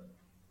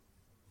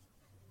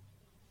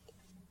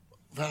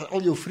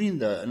al jou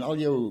vriende en al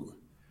jou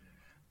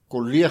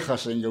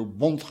kollegas en jou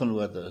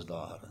bondgenote is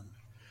daar.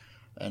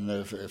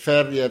 En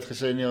Ferdi het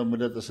gesê, nee, moet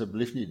dit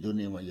asseblief nie doen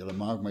nie, want julle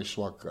maak my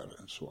swakker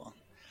en so aan.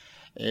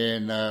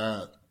 En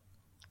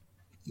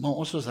maar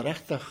ons was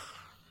regtig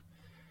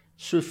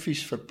so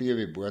vies vir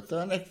PW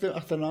Botha, en ek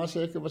agterna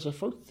sê ek was 'n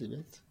fout, jy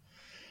weet.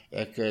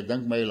 Ek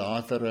dink my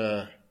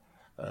later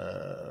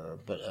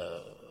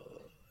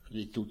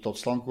die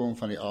totstandkoming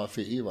van die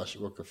AVI was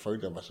ook 'n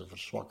fout, dit was 'n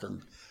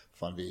verswakking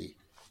van die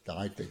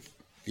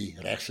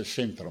regse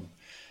sentrum.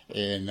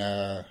 En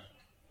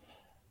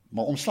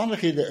maar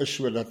omstandighede is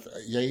so dat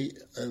jy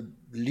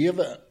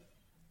lewe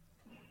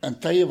in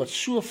tye wat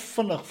so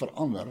vinnig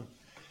verander,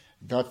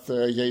 dat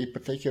jy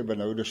partykeer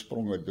benoude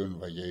spronge doen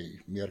waar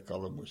jy meer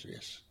kalm moes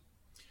wees.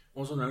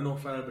 Ons wil nou nog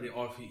verder by die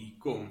AVI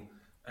kom.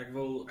 Ek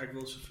wil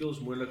soveel as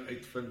moontlik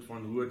uitvind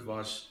van hoe dit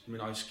was met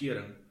daai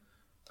skering.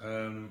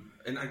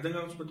 En ek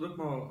dink ons moet ook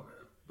maar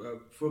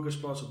fokus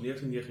plaas op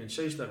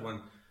 1969,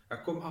 want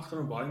ek kom agter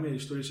aan baie meer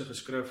historiese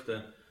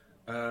geskrifte.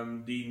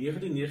 Die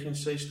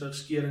 1969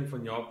 skering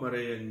van Jaap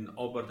Marais en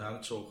Albert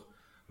Hertzog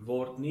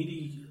word nie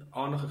die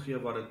aandag gegee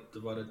wat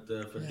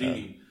dit verdien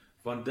nie,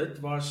 want dit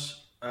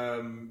was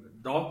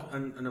dalk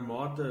in 'n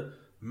mate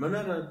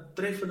minder 'n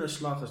treffende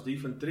slag as die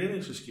van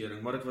Treenicht se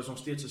skering, maar dit was nog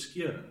steeds 'n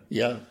skering.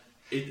 Ja.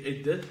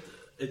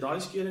 Het daai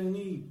skering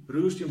nie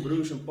broers teen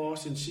broers en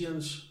paas teen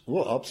seuns?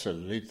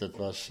 Absoluut. Dit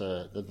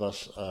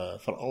was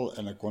veral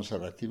in 'n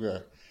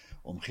konservatiewe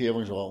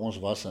omgewing waar ons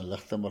was in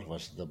Lichtenburg,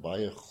 was dit 'n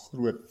baie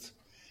groot,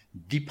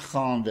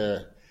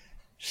 diepgaande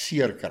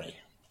seerkry.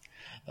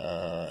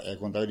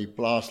 Ek onthou die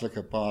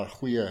plaaslike paar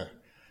goeie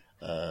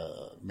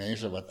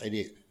mense wat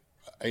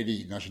uit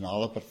die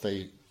Nasionale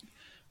Party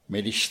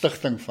met die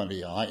stigting van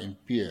die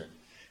HNP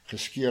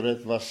geskeer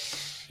het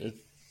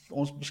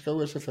ons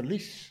beskou as 'n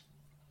verlies.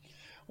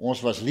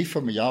 Ons was lief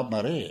vir Jaap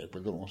Marais, ek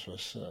bedoel,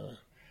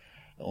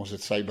 ons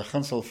het sy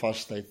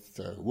beginselvastheid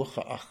hoog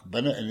geag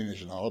binne in die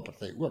Nasionale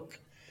Party ook.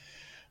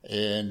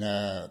 En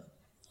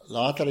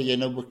later het jy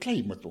nou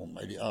beklei met hom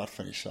uit die aard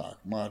van die saak,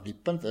 maar die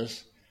punt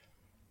is,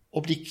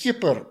 op die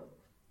keper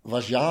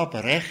was Jaap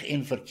reg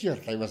en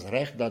verkeerd. Hy was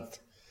reg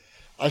dat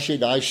as jy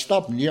daai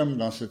stap neem,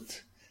 dan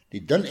sit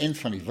die dun end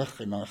van die wig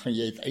en dan gaan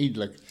jy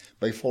uiteindelik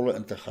by volle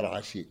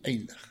integrasie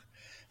eindig.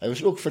 Hy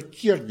was ook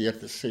verkeerd deur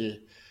te sê,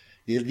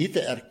 deur nie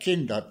te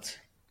erken dat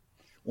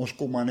ons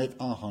kon maar net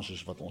aangaan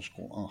soos wat ons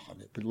kon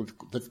aangaan. Ek bedoel,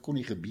 dit kon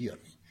nie gebeur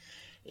nie.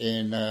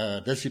 En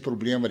dit is die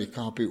probleem wat die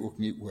KP ook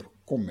nie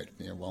oorkom het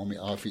nie, waarom die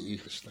AVI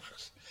gestig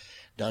is.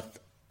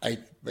 Dat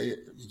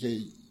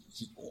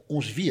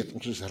ons weet,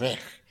 ons is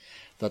reg,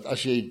 dat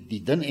as jy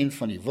die dun end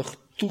van die wig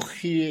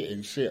toegee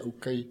en sê,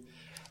 okay,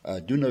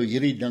 doen nou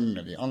hierdie ding,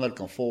 en die ander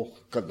kan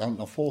volg,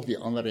 dan volg die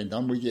ander, en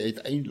dan moet jy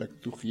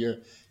uiteindelik toegee,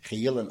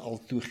 geheel en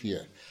al toegee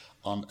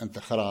aan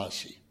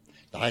integrasie.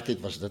 Daai tyd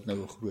was dit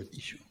nou 'n groot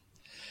issue.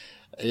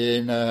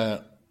 En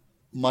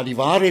maar die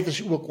waarheid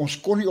is ook, ons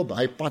kon nie op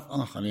daai pad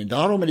aangaan, en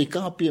daarom het die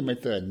KP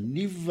met 'n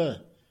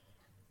nuwe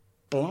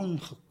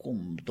plan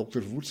gekom,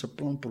 Dr. Wood se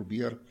plan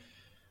probeer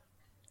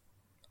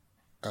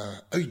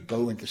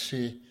uitbou en te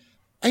sê,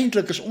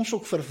 eintlik is ons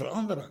ook vir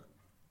verandering.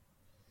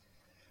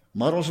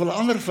 Maar ons wil 'n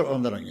ander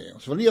verandering hê.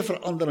 Ons wil nie 'n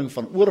verandering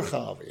van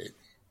oorgawe hê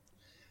nie.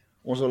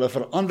 Ons wil 'n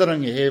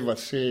verandering hê wat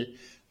sê,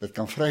 dit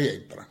kan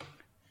vryheid bring.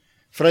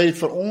 Vryheid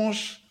vir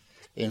ons,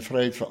 en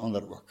vryheid vir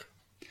ander ook.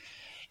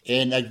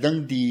 En ek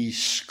dink die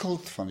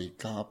skuld van die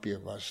KP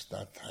was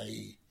dat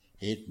hy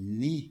het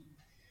nie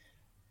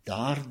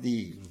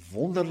daardie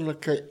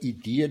wonderlike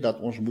idee dat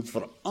ons moet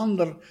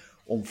verander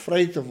om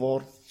vry te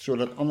word,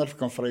 sodat ander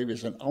kan vry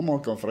wees en almal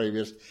kan vry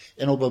wees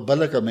en op 'n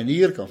billike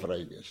manier kan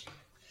vry wees,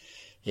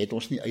 het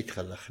ons nie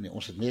uitgelig nie.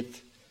 Ons het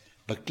net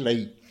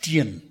beklei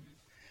teen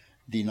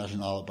die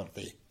Nasionale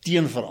Party,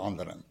 teen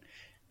verandering.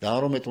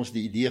 Daarom het ons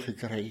die idee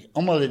gekry,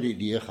 almal het die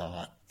idee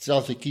gehad,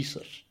 selfs die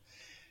kiesers.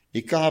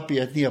 Die KP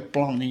het nie 'n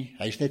plan nie,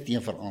 hy is net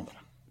teen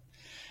verandering.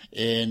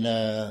 En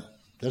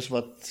dis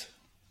wat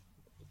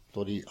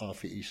tot die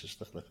AVI se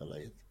stigting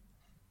gelei het.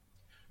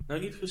 Nou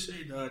jy het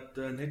gesê dat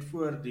net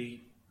voor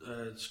die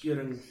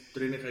skering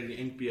training uit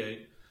die NPA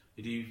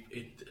het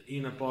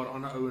een 'n paar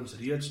ander ouens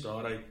reeds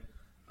daaruit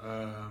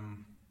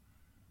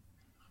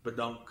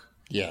bedank.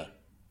 Ja.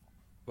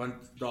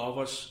 Want daar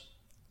was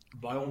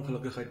baie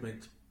ongelukkigheid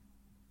met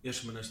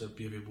Eerste Minister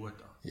P.W.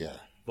 Botha.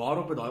 Ja.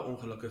 Waarop het daai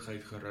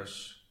ongelukkigheid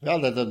gerus?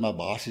 Wel, dit het maar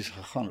basies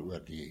gegaan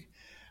oor die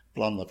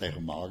plan wat hy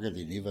gemaak het,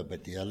 die nuwe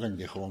bedeling,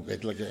 die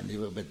grondwetlike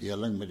nuwe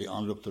bedeling met die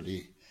aanloop tot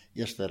die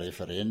eerste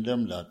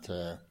referendum dat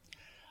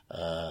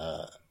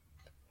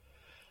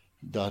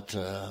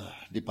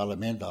die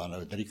parlement daar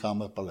nou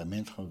 3-kamer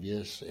parlement gaan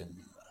wees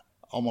en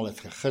almal het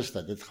gegis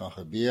dat dit gaan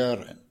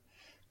gebeur en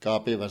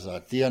KP was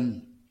daar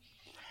teen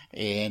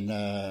en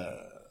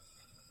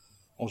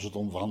ons het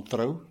hom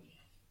wantrou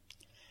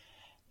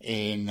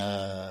en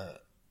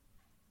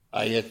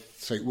hy het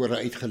sy ore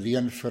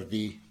uitgeleen vir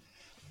die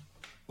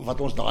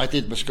wat ons daai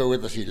tyd beskou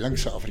het as die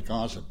linkse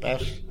Afrikaanse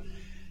pers,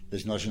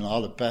 dis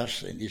nasionale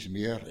pers en iets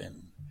meer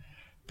en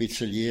Piet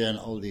Cilliers en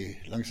al die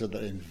linkse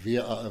en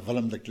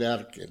Willem de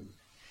Klerk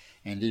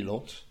en die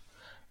lot.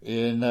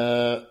 En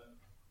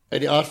uit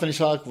die aard van die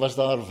saak was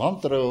daar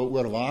wantroue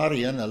oor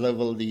waarheen hulle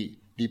wil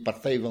die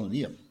party wil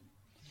neem.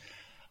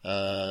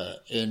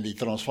 En die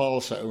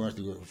Transvaalse ouens,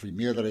 die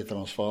meerderheid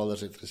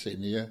Transvaalers het gesê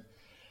nee,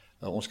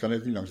 ons kan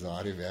dit nie langs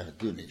daardie weg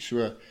doen nie.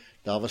 So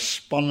daar was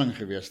spanning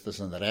geweest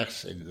tussen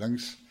regs en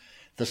links,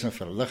 tussen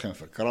verlig en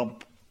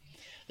verkramp.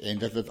 En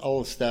dit het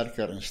al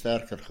sterker en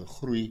sterker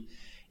gegroei.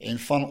 En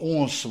van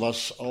ons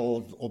was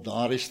al op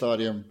daardie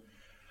stadium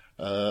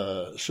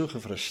so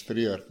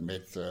gefrustreerd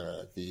met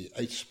die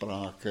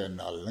uitsprake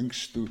na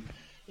links toe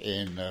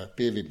en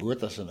P.W.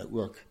 Botha se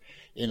ook.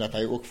 En dat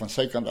hy ook van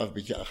sy kant af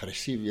bietjie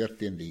aggressief weer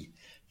teen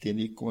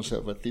die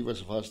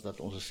konservatiewes was, dat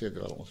ons gesê het,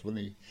 wel, ons wil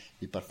nie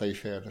die party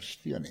verder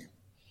steun nie.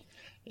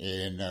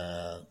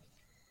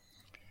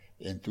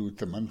 En toe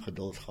te min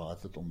geduld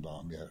gehad het om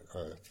daarmee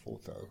vol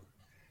te hou.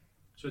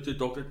 So toe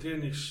Dr.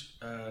 Trenix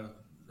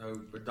nou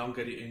bedank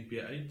uit die NP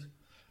uit,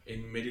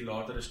 en met die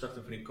latere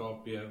stigting van die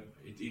KP,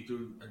 het u toe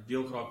 'n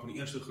deel geraak van die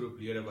eerste groep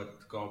lede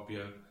wat KP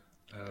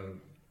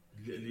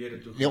lede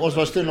toe. Nee, ons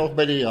was toen nog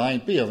by die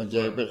HNP, want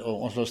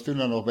ons was toen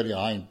nog by die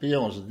HNP,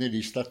 ons het nie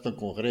die stigting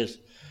kongres,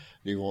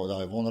 die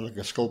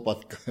wonderlike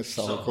skilpad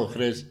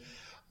kongres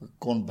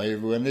kon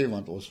bywoon nie,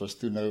 want ons was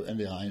toen nou in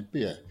die HNP.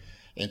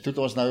 En toe het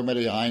ons nou met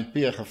die HNP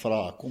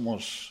gevra, kom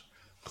ons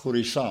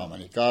groei saam, en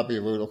die KP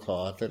wou ook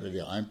gehad het, dat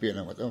die HNP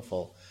nou moet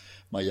inval,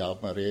 maar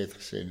Jaap Marais het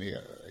gesê nee,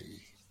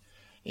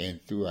 en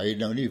toe hy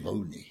nou nie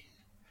wou nie.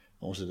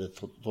 Ons het dit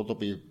tot op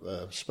die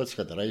spits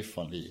gedryf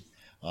van die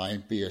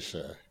HNP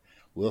se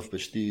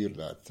hoofbestuur,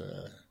 dat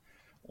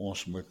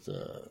ons moet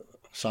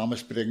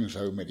samesprekings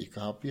hou met die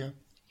KP,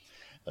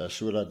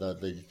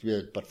 sodat die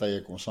twee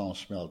partye kon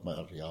saamsmelt,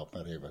 maar Jaap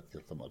Marais wat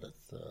heeltemal dit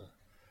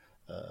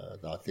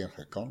daarteen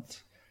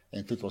gekant.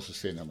 En toe het ons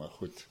gesê, nou maar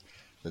goed,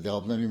 dit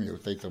help nou nie met jou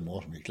tyd te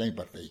mors met die klein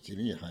partytjie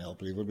nie, jy gaan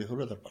help liewer by die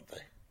groter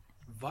party.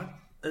 Wat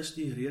is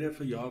die rede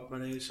vir Jaap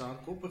Marais se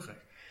hardkoppigheid?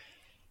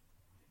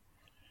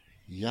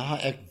 Ja,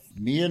 ek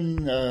meen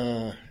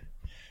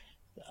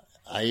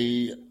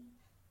hy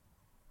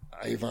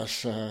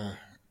was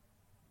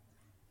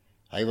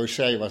hy wou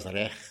sê hy was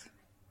reg.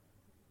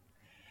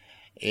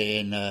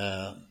 En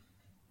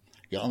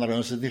die ander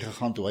ons het nie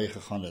gegaan toe hy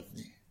gegaan het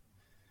nie.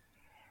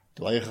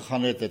 Toe hy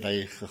gegaan het, het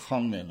hy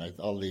gegaan en hy het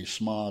al die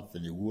smaad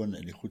en die hoon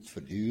en die goed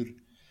verduur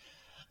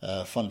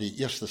van die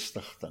eerste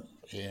stigting.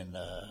 En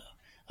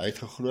hy het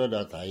geglo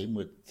dat hy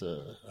moet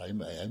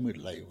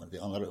lei, want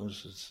die ander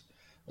ons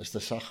is te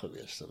sag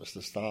geweest, dit was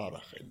te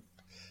stadig en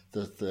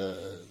dit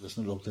is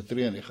nou op te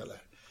train nie gelei.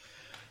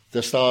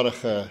 Te stadig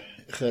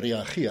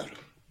gereageer.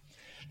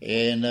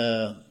 En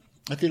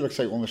natuurlijk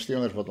sy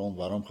ondersteuners wat hom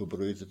warm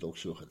gebroeid het ook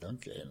so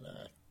gedink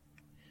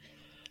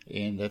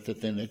en dit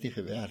het net nie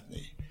gewerk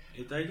nie.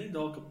 Het hy nie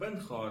dalk 'n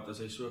punt gehad as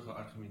hy so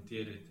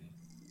geargumenteer het nie?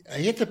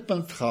 Hy het 'n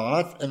punt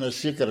gehad in 'n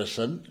sekere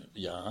sin,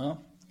 ja.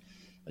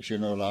 As jy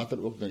nou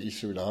later ook nou iets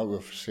so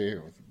daaroor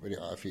sê, wat by die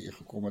AVI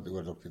gekom het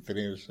oor Dr.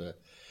 Trenix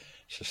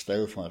se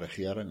styl van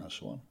regering en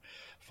so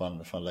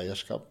van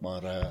leierskap,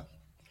 maar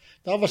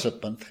daar was 'n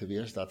punt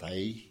gewees dat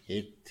hy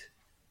het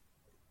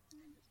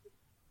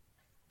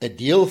 'n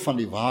deel van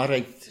die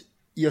waarheid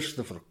eers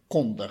te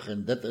verkondig,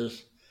 en dit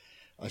is,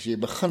 as jy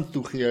begin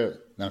toegee,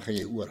 dan gaan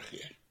jy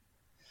oorgee.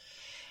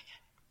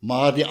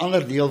 Maar die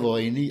ander deel waar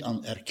hy nie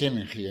aan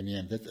erkenning gee nie,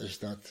 en dit is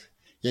dat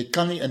jy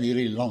kan nie in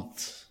hierdie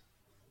land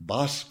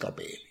baaskap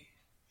hê nie.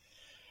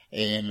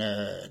 En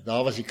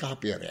daar was die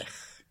KP reg.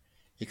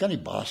 Jy kan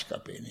nie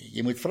baaskap hê nie,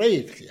 jy moet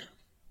vryheid gee.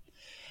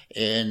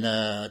 En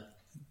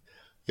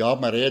ja,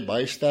 maar hy het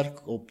baie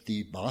sterk op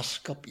die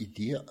baaskap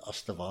idee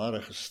as te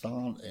ware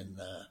gestaan en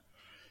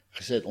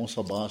gesê het ons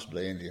sal baas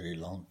bly in hierdie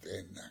land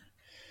en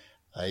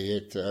hy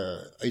het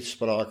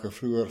uitsprake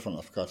vroeër van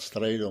Advkaat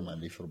Strydom in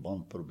die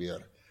verband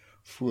probeer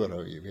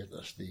voorhou, jy weet,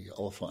 as die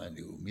Alfa en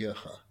die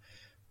Omega.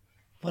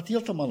 Wat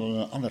heeltemal in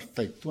 'n ander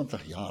tyd,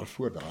 20 jaar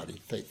voor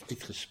daardie tyd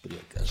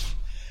uitgespreek is,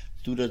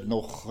 toe dit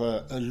nog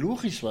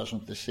logies was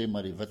om te sê,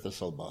 maar die witte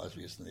sal baas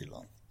wees in die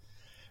land.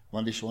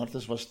 Want die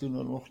swartes was toen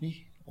nog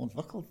nie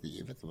ontwikkeld nie,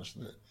 jy weet,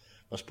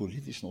 was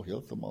polities nog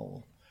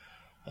heeltemal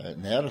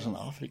nergens in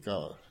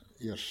Afrika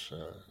eers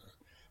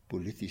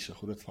politiese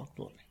groot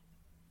faktor nie.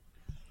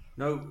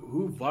 Nou,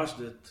 hoe was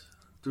dit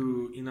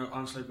toe jy nou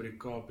aansluit by die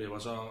KP?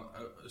 Was daar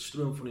 'n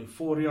stroom van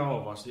euforia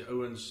of was die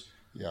ouens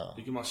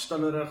bietjie maar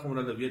stillerig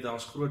omdat hulle weet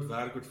daar's groot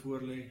werk wat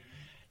voor lê?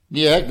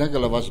 Nee, ek dink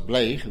hulle was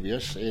bly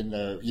geweest en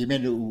jy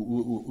meen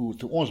hoe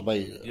toe ons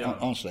by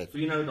aansluit.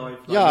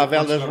 Ja,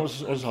 wel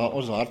dis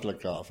ons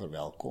hartlik daar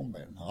verwelkom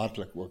en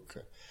hartlik ook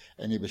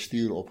in die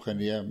bestuur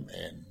opgeneem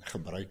en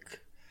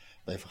gebruik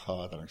by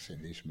vergaderings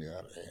en dis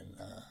meer en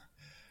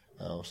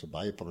ons was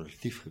baie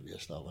produktief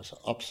geweest. Daar was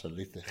 'n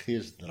absolute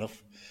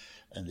geesdrif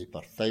in die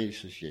party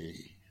soos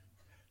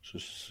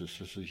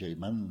jy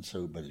min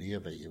sou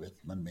belewe, jy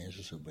weet, min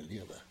mense sou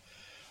belewe.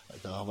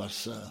 Daar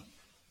was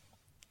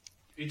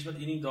iets wat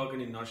jy nie dalk in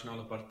die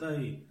nasionale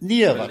party.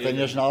 Nee, wat in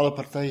die nasionale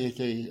party het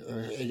jy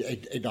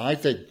uit daai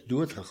tyd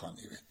dood gegaan,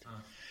 jy weet.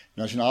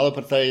 Nasionale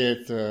party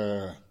het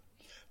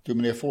toe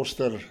meneer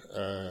Forster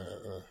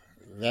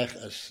weg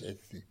is,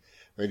 het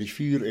by die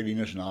vuur in die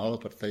nasionale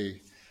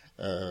party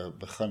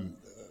begin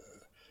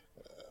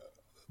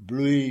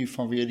bloei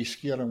vanweer die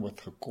skering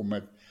wat gekom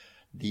het,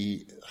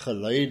 die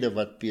geluide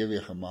wat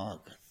PW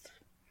gemaak het.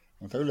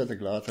 Onthou dat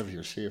ek later vir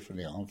jou sê van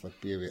die hand wat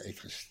PW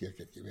uitgesteek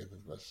het, jy weet,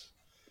 dit was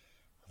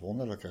 'n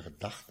wonderlike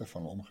gedagte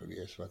van hom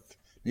gewees, wat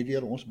nie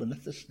deur ons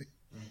benut is nie.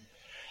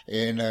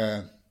 En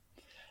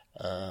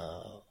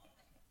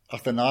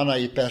agterna na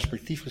jy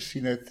perspektief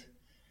gesien het,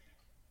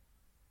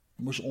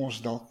 moes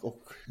ons dalk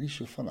ook nie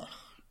so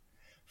vinnig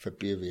vir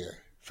PW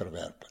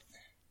verwerp het nie.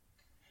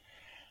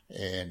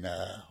 En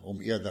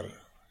om eerder,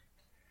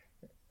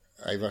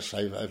 hy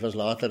was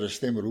later 'n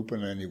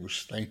stemroepende in die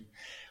woestyn,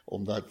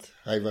 omdat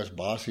hy was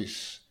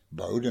basies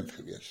behoudend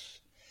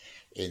geweest.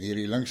 En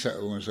hierdie linkse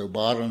ouens, ou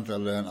Barend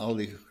hulle en al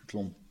die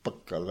klomp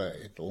pik, hulle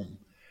het hom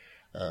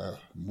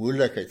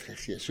moeilikheid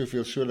gegee.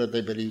 Soveel so dat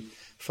hy by die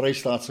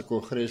Vrystaatse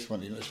Kongres van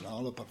die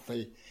Nasionale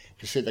Party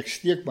gesê het, ek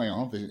steek my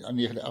hand in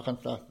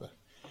 1988.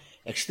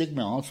 Ek steek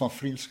my hand van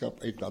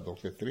vriendskap uit na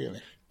Dr.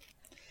 Trenig.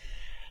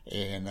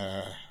 En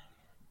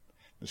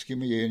miskien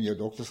moet jy in jou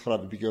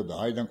doktersgraad 'n bietjie op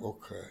daai ding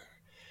ook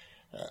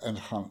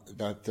ingaan,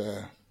 dat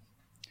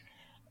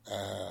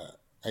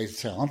hy het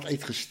sy hand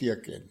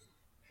uitgesteek en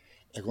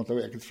ek onthou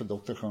ek het vir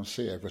dokter gaan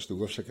sê, ek was die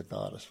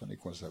hoofsekretaris van die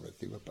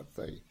konservatiewe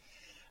party.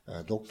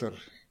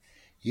 Dokter,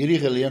 hierdie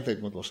geleentheid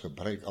moet ons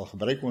gebruik, al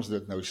gebruik ons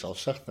dit nou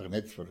selfsugtig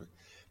net vir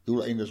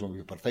doeleindes om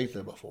die party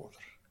te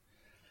bevorder.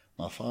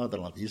 Maar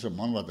vaderland, hier is 'n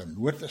man wat in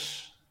nood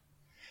is.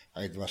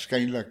 Hy het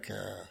waarskynlik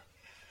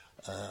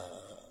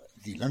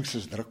die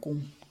linkses druk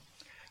hom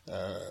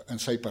in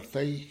sy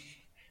party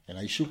en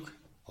hy soek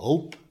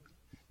hulp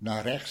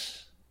na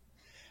regs.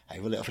 Hy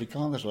wil die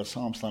Afrikaners wat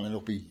saamstaan en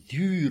op die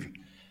duur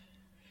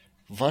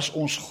was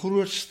ons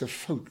grootste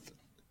fout,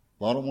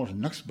 waarom ons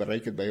niks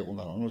bereik het by 'n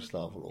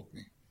onderhandelingstafel ook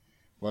nie,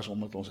 was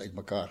omdat ons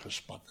uitmekaar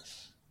gespat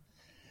is.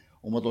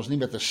 Omdat ons nie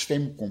met 'n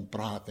stem kon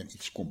praat en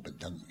iets kon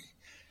beding nie.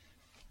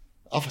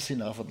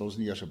 Afgesien af dat ons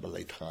nie eers 'n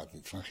beleid gehad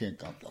het, van geen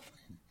kant af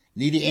nie.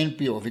 Nie die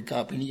NP of die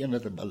KP, nie een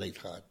het 'n beleid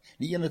gehad,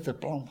 nie een het 'n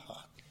plan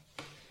gehad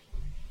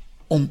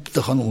om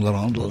te gaan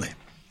onderhandel nie.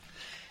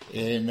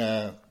 En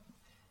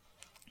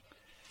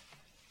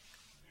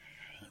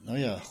nou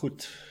ja,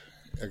 goed,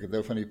 ek het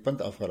nou van die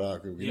punt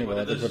afgeraak, ek weet nie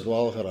wat ek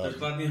verdwaal geraak. Dit is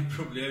glad nie 'n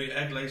probleem nie.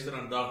 Ek luister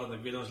aan dag, want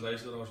ek weet ons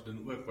luisteraars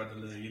doen ook wat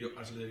hulle hierdie,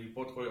 as hulle die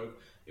potgooi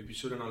ook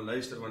episode na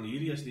luister, want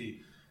hierdie is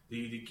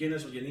die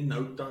kennis wat jy nie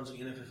nou tans in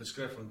enige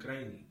geskrif van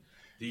kry nie.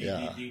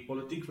 Die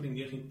politiek van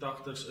die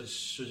 1980s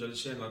is, soos hulle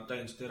sê in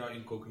Latyns, terra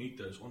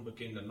incognita, is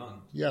onbekende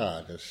land.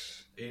 Ja,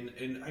 dis...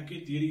 En ek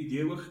het hierdie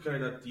idee ook gekry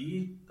dat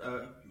die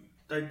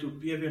tyd toe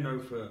PW nou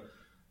vir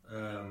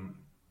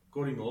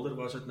Corrie Mulder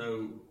was dit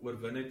nou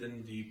oorwin het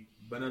in die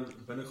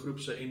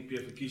binnegroepse NP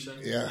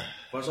verkiesing. Ja.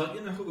 Was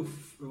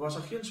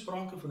daar geen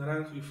sprake van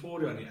regtig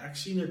euforia nie. Ek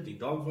sien dit nie.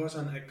 Dalk was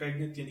dan ek kyk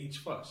net teen iets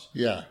vas.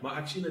 Ja. Maar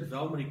ek sien dit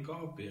wel met die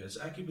KP. As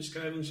ek die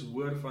beskrywings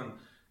hoor van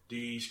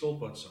die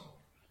skilpadsaal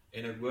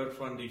en ek hoor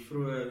van die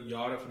vroeë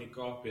jare van die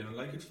KP, dan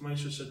lyk dit vir my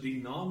soos 'n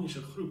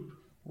dinamiese groep.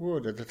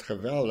 Dit is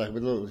geweldig. Ek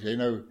bedoel, as jy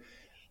nou,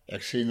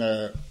 ek sien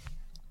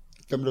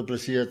Tim Du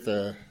Plessis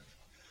het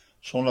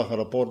Sondag 'n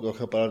rapport oor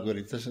gepraat oor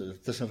die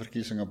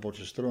tussenverkiesing in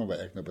Potchefstroom waar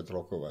ek nou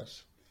betrokke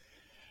was.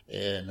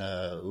 En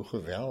hoe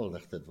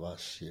geweldig dit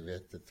was, jy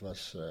weet, dit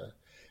was,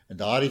 en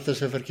daardie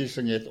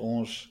tussenverkiesing het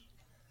ons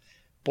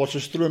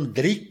Potchefstroom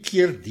 3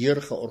 keer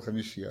deur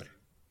georganiseer.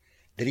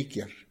 3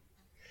 keer.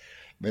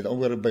 Met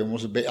andere by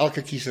ons, by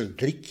elke kiezer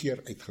 3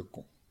 keer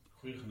uitgekom.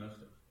 Goeie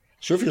genigte.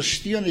 Soveel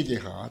steun het jy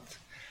gehad,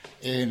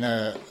 en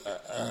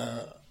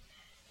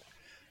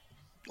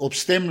op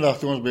stemdag,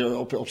 toe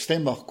ons op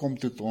stemdag kom,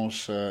 toe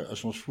ons,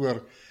 is ons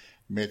voor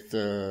met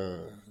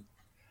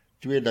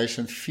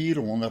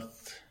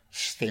 2400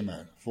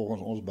 stemme,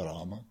 volgens ons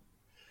beraming.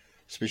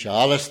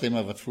 Spesiale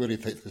stemme wat voor die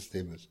tyd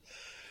gestem is.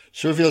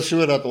 Soveel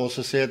so dat ons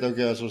gesê het,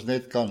 okay, as ons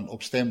net kan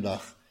op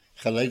stemdag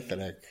gelyk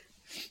trek,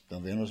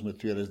 dan wen ons met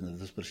 2000,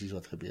 dit is presies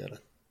wat gebeur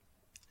het.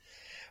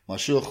 Maar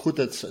so goed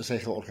het sy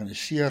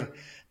georganiseer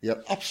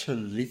deur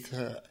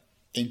absolute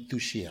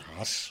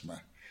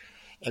entoesiasme.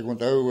 Ek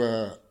onthou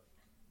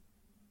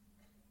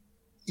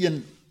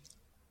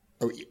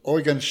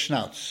Eugen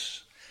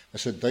Schnauz,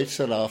 is 'n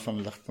Duitser daar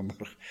van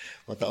Lichtenburg,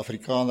 wat 'n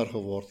Afrikaner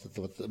geword het,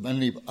 wat in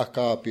die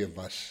AKP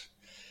was.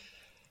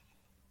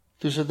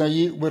 Toe sit nou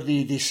hier oor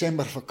die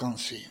Desember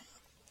vakansie,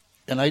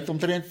 en hy het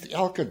omtrent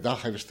elke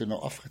dag, hy was toe nou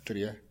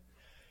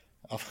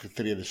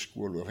afgetrede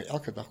skool, hy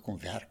elke dag kom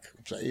werk,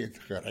 op sy eie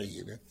gery,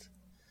 jy weet,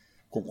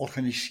 kom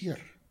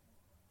organiseer.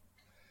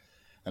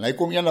 En hy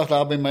kom eendag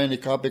daar by my in die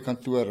KP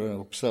kantoor,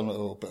 op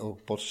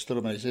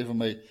Potchefstroom, en hy sê vir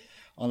my,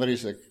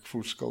 Andries, ek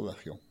voel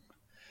skuldig, jong,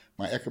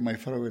 maar ek en my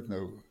vrou het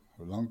nou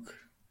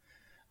lank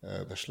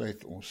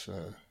besluit, ons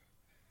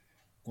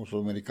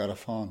wil met die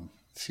karavaan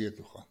see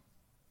toe gaan.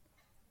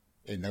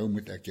 En nou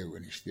moet ek jou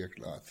in die steek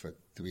laat vir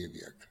 2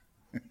 weke.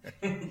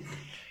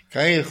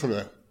 Kan jy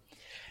glo?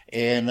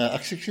 En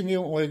ek sê nie,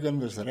 Eugen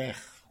was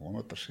reg,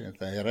 100%,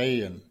 hy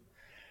ry en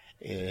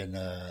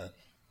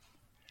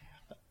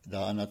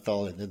daar in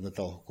Natal, het net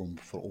Natal gekom,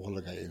 vir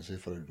ongeluk hy en sy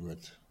vrou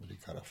dood met die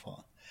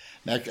karavaan.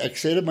 Maar ek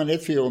sê dit maar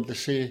net vir jou om te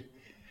sê,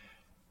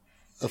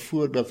 'n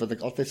voorbeeld wat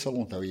ek altyd sal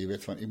onthou, jy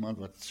weet, van iemand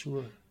wat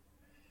so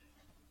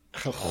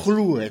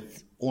geglo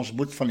het, ons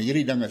moet van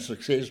hierdie dinge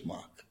sukses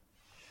maak,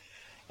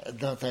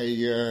 dat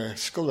hy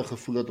skuldig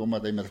gevoel het,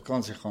 omdat hy met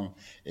vakansie gaan,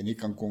 en nie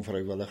kan kom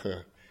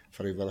vrywillige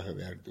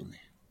werk doen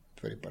nie,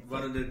 vir die party.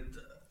 Wat het dit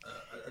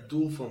 'n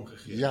doel van hom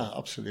gegee? Ja,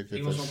 absoluut.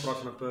 Engels van praat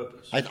van 'n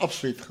purpose. Hy het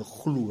absoluut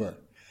geglo,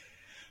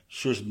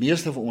 soos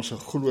meeste van ons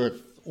geglo het,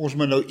 ons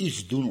moet nou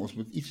iets doen, ons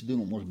moet iets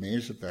doen om ons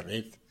mense te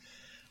red,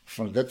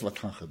 van dit wat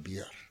gaan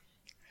gebeur.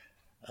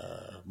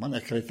 Man,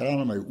 ek kry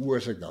trane in my oë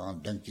as ek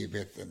daaraan dink, jy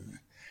weet, en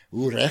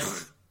hoe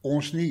reg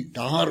ons nie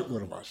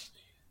daaroor was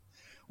nie.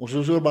 Ons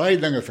was oor baie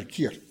dinge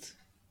verkeerd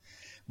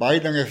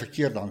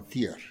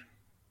hanteer.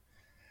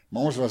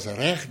 Maar ons was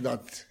reg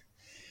dat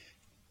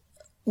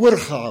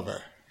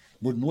oorgawe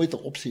moet nooit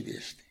 'n opsie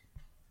wees nie.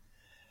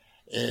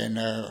 En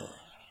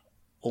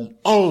om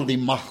al die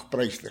mag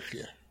prys te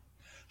gee,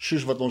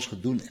 soos wat ons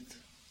gedoen het,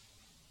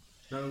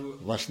 Nou,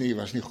 was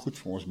nie goed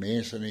vir ons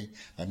mense nie,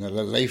 en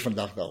hulle ly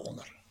vandag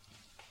daaronder.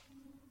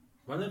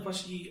 wanneer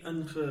was jy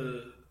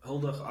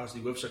ingehuldig as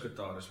die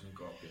hoofsekretaris van die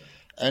KP?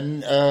 In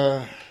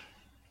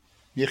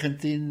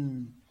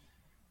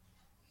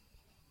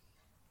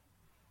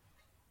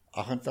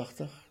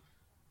 1988.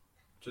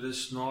 So dis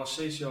na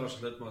 6 jaar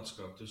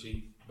lidmaatskap, toe jy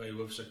by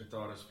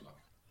hoofsekretaris vlak.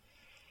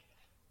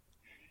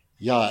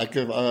 Ja, ek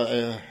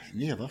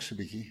nee, wag so 'n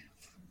bietjie.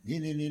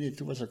 Nee,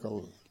 toe was ek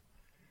al,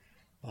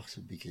 wag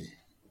so 'n bietjie.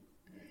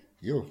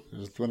 Jo, dit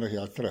is 20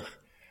 jaar terug.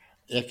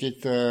 Ek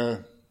het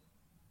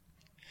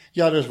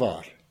ja, dis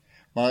waar.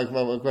 Maar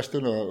ek was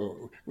toe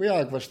nou,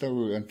 ek was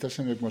nou,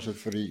 intussen het ons het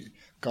vir die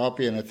KP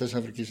en 'n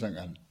tussenverkiesing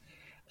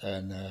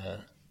in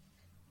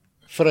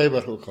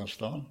Vryburg ook gaan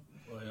staan,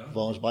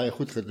 waar ons baie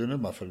goed gedoen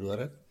het, maar verloor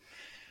het.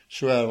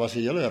 So was 'n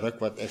hele ruk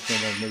wat ek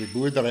met die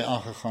boerdery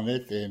aangegaan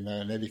het en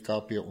net die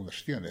KP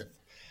ondersteun het,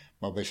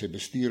 maar by sy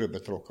bestuur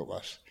betrokke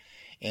was.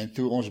 En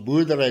toe ons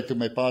boerdery, toe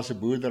my pa se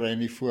boerdery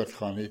nie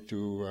voortgaan het,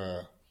 toe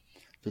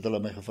het hulle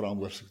my gevra om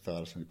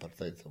hoofsekretaris van die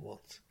party te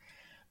word,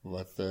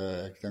 wat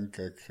ek dink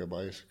ek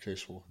baie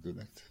suksesvol gedoen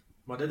het.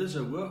 Maar dit is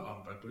 'n hoë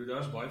amp, ek bedoel,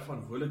 daar is baie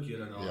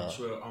verantwoordelikhede aan Ja.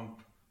 so 'n amp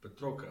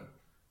betrokke,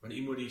 want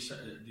jy moet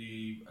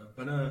die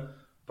binne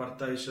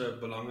party se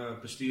belange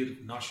bestuur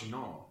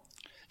nasionaal.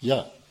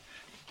 Ja,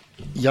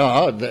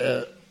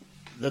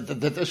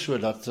 dit is so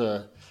dat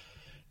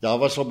daar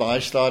was op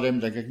baie stadium,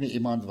 dink ek nie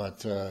iemand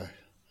wat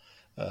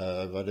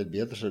dit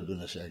beter sou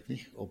doen as ek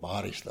nie, op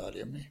haar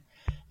stadium nie.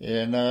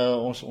 En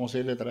ons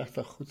het dit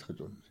regtig goed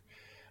gedoen.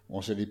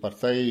 Ons het die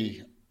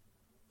party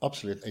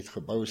absoluut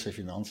uitgebou, sy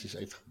finansies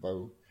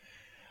uitgebou,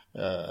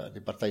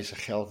 die party se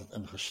geld het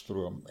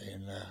ingestroom,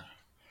 en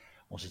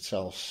ons het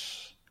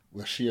selfs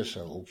oorseese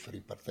hulp vir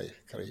die party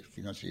gekry,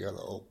 finansiële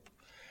hulp,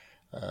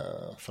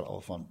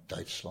 veral van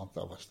Duitsland,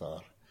 daar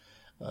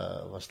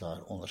was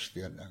daar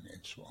ondersteuning en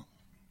so aan.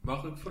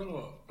 Mag ek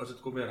vra, as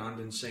dit kom by rand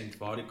en sent,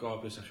 waar die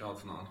KP se geld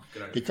vandaan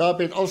gekry? Die KP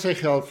het al sy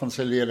geld van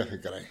sy lede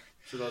gekry.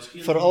 So daar's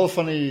geen Veral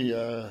van die,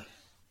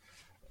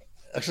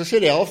 ek sal sê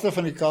die helfte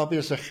van die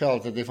KP se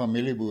geld het die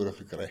familieboere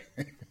gekry.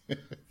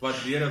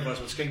 wat lede was,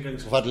 wat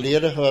skenkings Wat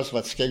lede was,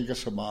 wat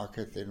skenkings gemaak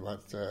het, en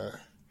wat,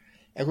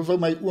 Ek onthou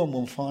my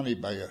oom Fanie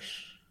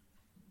Beyers.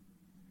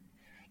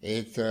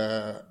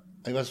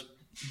 Hy was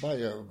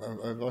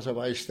een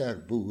baie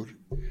sterk boer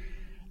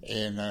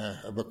en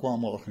 'n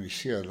bekwame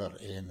organiseerder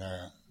en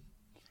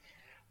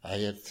hy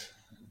het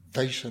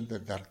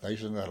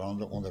duisende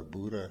rande onder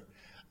boere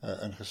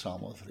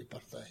ingesamel vir die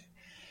party.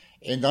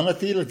 En dan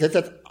natuurlik, dit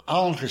het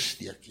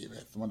aangesteek, jy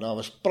weet, want daar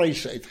was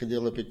pryse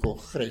uitgedeel op die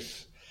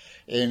kongres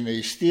en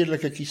die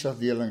stedelike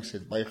kiesafdelings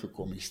het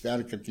bygekom, die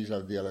sterker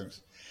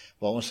kiesafdelings,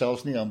 waar ons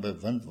selfs nie aan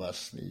bewind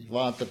was, die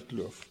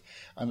Waterkloof,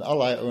 en al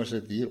die ouens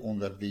het hier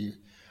onder die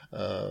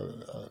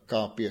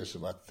KP's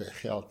wat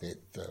geld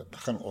het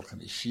begin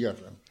organiseer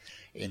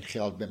en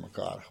geld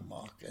bymekaar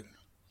gemaak. En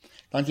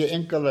dan het jy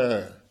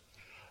enkele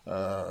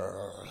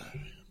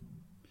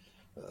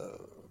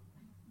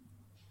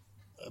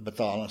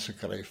betalings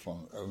gekry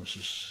van ouens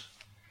soos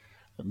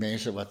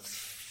mense wat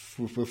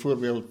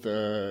byvoorbeeld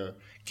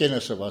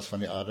kennisse was van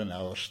die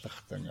Adenauer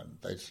Stichting in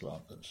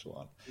Duitsland en so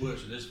aan.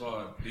 So dis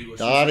waar die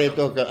daar het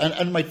ook,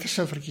 in my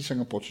tussenverkiesing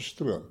in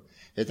Potchefstroom,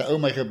 het 'n ou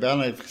my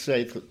gebel en het gesê, hy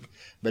het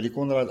by die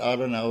Konrad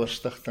Adenauer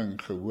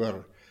Stichting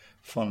gehoor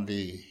van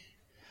die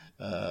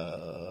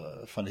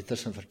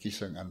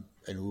tussenverkiesing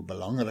en hoe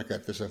belangrik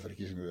 'n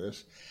tussenverkiesing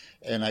is.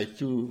 En hy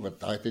toe, wat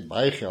daai tyd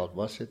baie geld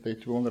was, het hy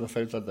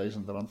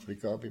R250.000 vir die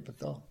KP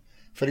betaal.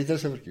 Vir die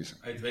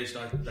tussenverkiesing. Uit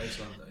Duitsland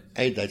uit.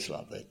 Uit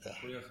Duitsland uit, ja.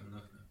 Goeie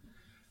genigte.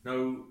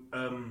 Nou,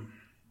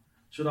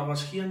 so daar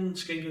was geen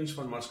skenkings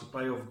van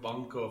maatskappye of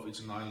banke of iets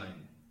in daai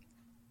lyn.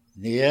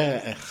 Nee,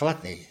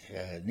 glad nie.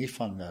 Nie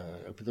van,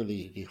 ek bedoel,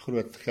 die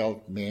groot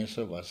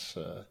geldmense was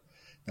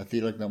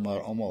natuurlik nou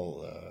maar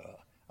almal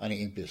aan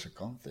die NP se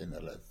kant en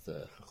hulle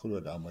het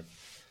geglo daarmee.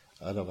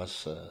 Hulle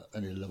was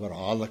in die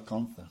liberale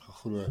kant en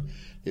geglo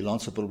die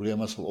land se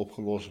probleme sal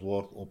opgelos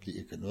word op die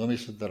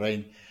ekonomiese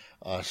terrein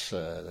as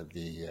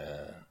die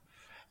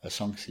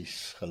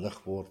sanksies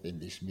gelig word en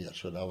dis meer.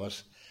 So daar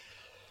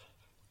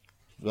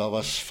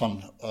was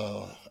van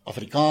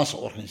Afrikaanse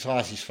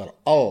organisasies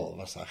veral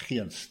was daar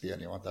geen steun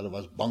nie, want hulle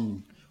was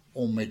bang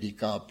om met die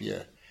KP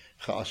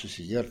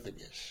geassosieer te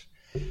wees.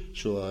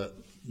 So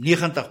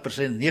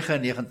 90%,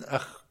 99%,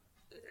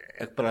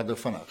 ek praat nou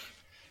vanaf,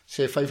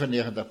 sê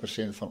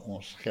 95% van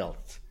ons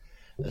geld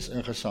is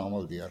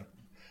ingesamel deur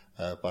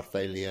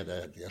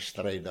partylede, deur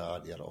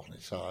strydae, deur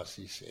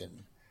organisasies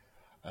en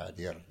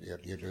deur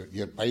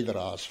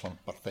bydraes van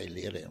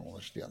partylede en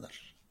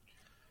ondersteuners.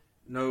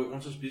 Nou,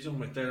 ons is besig om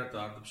my tyd te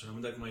hardop, so nou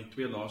moet ek my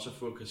twee laaste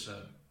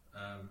fokusse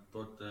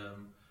tot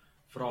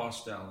vrae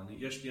stel. En die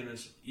eerste een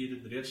is, jy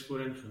het dit reeds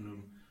voorheen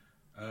genoem,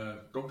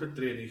 Dr.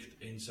 Treenicht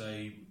en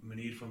sy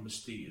manier van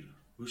bestuur.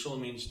 Hoe sal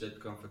mens dit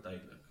kan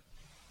verduidelik?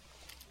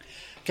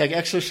 Kyk,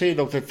 ek sou sê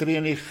Dr.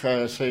 Treenicht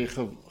sy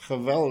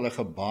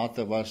geweldige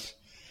bate was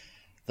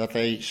dat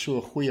hy so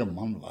 'n goeie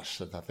man was,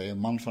 dat hy 'n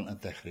man van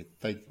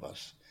integriteit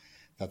was,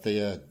 dat hy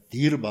 'n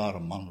dierbare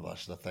man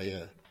was, dat hy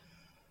 'n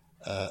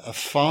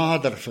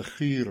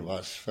vaderfiguur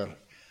was vir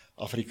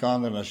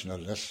Afrikaner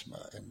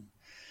nasionalisme en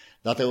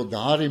dat hy op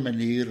daardie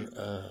manier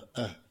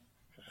 'n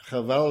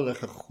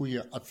geweldige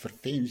goeie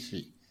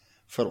advertensie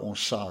vir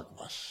ons saak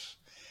was.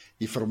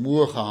 Die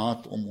vermoë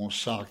gehad om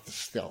ons saak te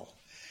stel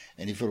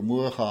en die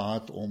vermoë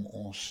gehad om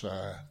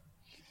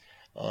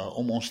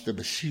ons te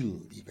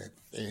besiel, jy weet.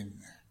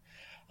 En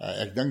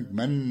ek dink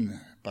min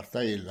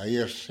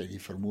partyleiers het die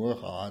vermoë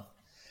gehad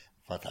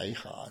wat hy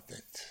gehad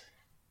het.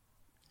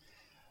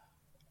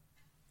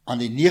 Aan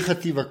die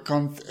negatiewe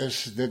kant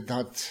is dit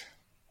dat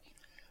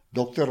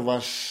dokter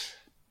was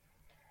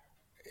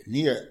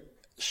nie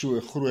so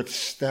 'n groot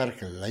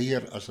sterk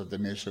leier as wat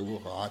mense sou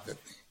gehad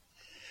het nie.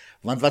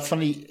 Want wat van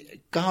die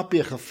KP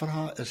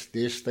gevra is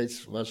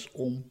destyds was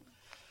om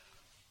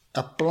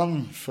 'n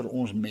plan vir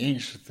ons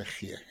mense te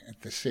gee en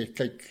te sê,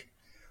 kyk,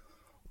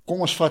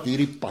 kom ons vat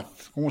hierdie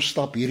pad, kom ons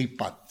stap hierdie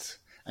pad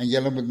en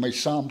julle moet my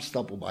saam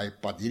stap op daai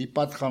pad. Hierdie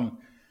pad gaan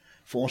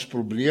vir ons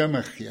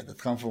probleme gee,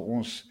 dit gaan vir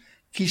ons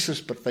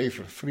kiesersparty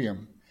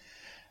vervreem,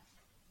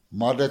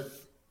 maar dit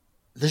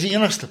is die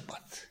enigste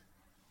pad.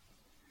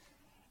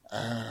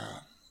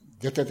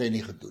 Dit het hy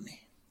nie gedoen nie.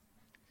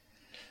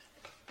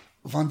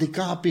 Want die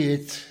KP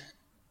het,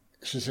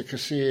 soos ek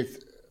gesê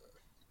het,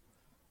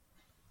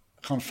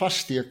 gaan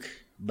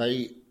vassteek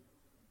by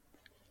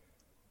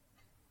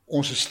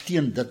ons is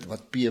teen dit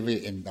wat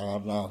PW en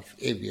daarna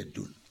FW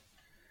doen.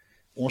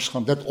 Ons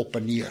gaan dit op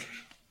en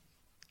neer.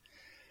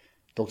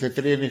 Dr.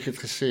 Treenicht het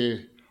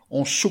gesê,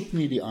 ons soek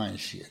nie die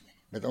ANC nie.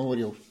 Met ander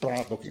woorde, ons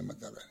praat ook nie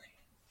met hulle nie.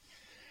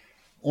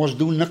 Ons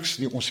doen niks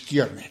nie, ons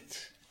keer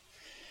net.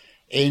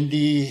 En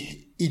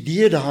die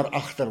idee daar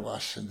agter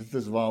was, en dit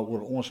is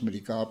waaroor ons met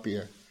die KP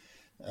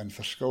in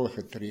verskil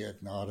getree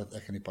het nadat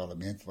ek in die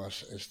parlement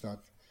was, is dat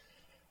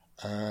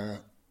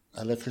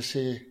hulle het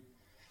gesê,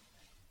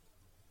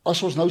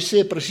 as ons nou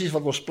sê presies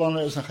wat ons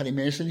planne is, dan gaan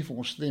die mense nie vir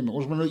ons stem.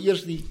 Ons moet nou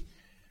eers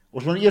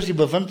die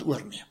bewind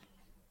oorneem.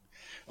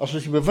 As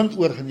ons die bewind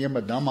oorgeneem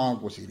het, dan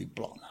maak ons hierdie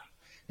planne.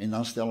 En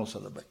dan stel ons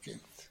hulle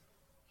bekend.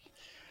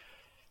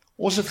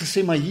 Ons het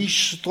gesê, maar hier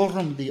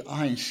storm die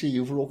ANC, jy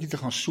hoef ook nie te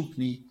gaan soek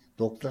nie,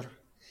 dokter.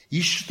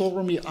 Hier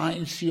storm die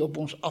ANC op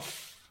ons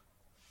af.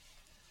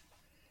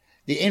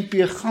 Die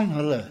NP gaan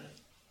hulle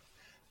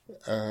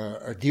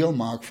 'n deel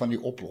maak van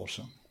die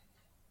oplossing.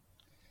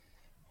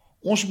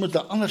 Ons moet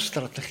 'n ander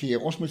strategie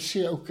hê. Ons moet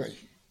sê, okay,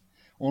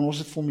 ons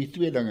het vir my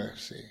 2 dinge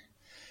gesê.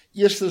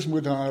 Eerstens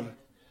moet daar,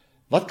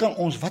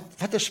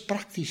 wat is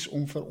prakties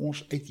om vir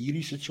ons uit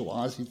hierdie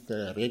situasie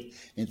te red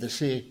en te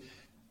sê,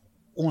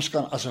 ons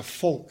kan as 'n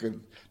volk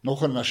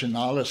nog 'n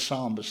nasionale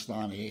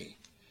saambestaan hê.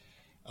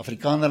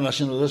 Afrikaner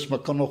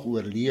nasionalisme kan nog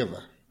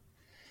oorlewe.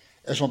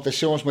 Is om te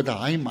sê ons moet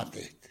 'n heimat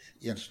hê,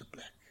 eerste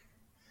plek.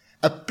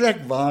 'n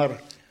Plek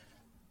waar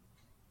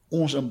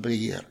ons in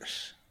beheer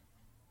is.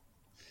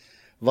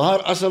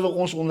 Waar as hulle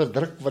ons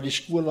onderdruk wat die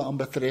skole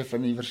aanbetref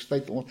en die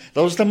universiteit,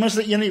 dat ons ten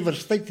minste een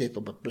universiteit het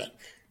op 'n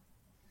plek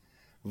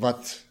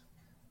wat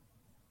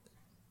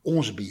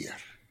ons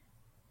beheer.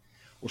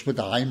 Ons moet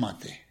 'n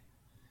heimat hê.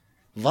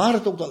 Waar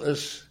het ook al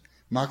is,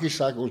 maak nie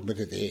saak, ons moet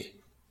dit hê.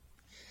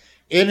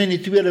 En in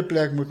die tweede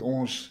plek moet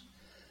ons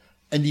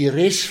in die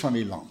res van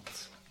die land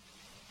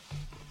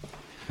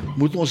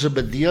moet ons 'n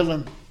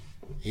bedeling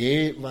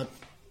hê wat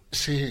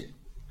sê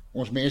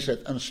ons mense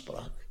het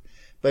inspraak.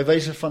 By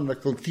wyse van 'n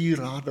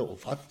kultuurrade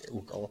of wat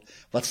ook al,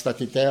 wat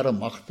statutêre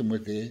magte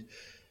moet hê,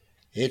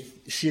 het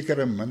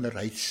sekere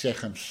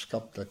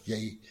minderheidsseggenskap dat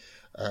jy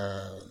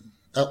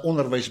 'n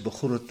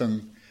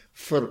onderwysbegroting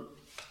vir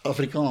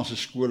Afrikaanse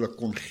skole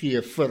kon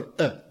gee vir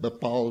 'n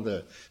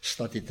bepaalde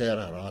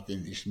statutêre raad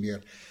en dis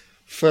meer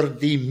vir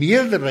die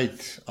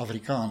meerderheid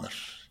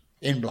Afrikaners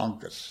en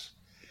blankes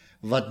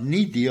wat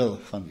nie deel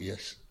gaan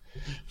wees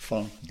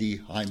van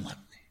die heimat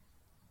nie.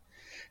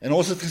 En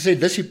ons het gesê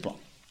dis die plan.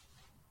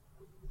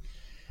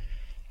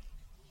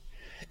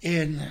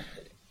 En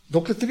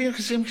Dr. Treer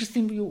gesê om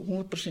gestem by jou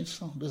 100%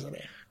 staan, dis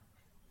reg.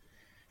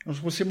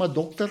 Ons moet sê maar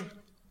dokter,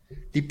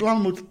 die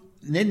plan moet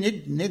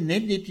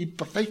net die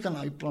party kan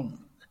hy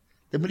plan.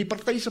 Dit moet die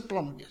party se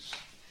plan wees.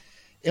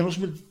 En ons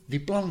moet die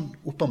plan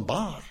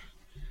openbaar.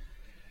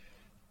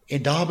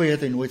 En daarbey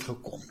het hy nooit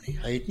gekom nie.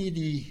 Hy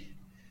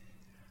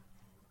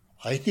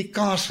het nie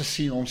kans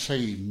gesien om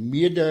sy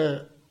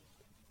mede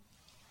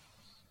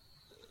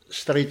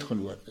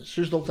strydgenote,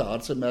 soos Dr.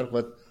 Hartzenberg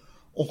wat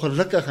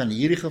ongelukkig in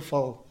hierdie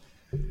geval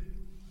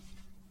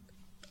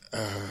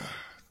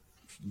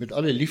met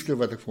alle liefde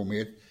wat ek vir hom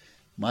het,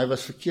 maar hy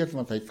was verkeerd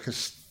want hy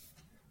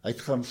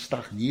het gaan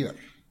stagneer.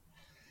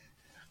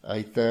 Hy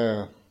het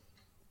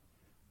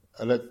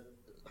hulle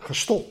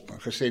gestop en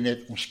gesê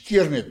net, ons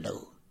keer net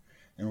nou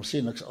en ons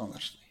sê niks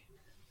anders nie.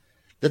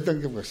 Dit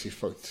dink ek was die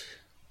fout.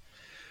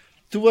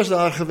 Toe was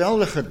daar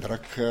geweldige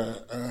druk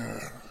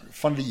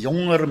van die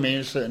jonger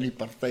mense in die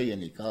party en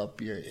die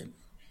KP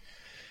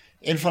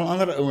en van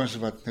ander ouens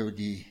wat nou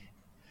die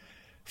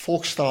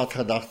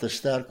volksstaatgedagte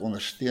sterk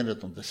ondersteun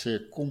het om te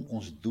sê, kom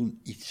ons doen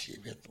iets,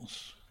 jy weet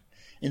ons.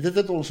 En dit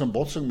het ons in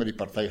botsing met die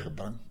party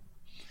gebring.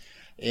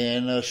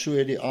 En so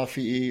het die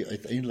AVE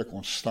uiteindelik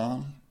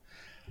ontstaan.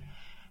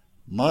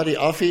 Maar die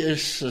AVE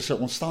is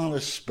ontstaan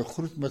is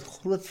begroet met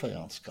groot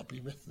vyandskap,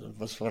 jy weet, dit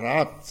was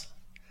verraad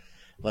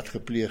wat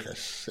gepleeg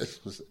is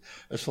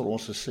vir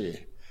ons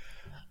gesê.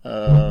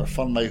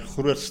 Van my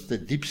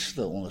grootste,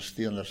 diepste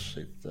ondersteuners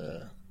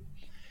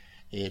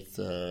het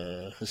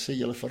gesê,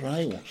 julle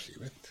verraai ons, jy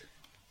weet.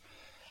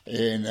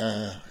 En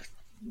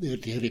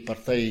die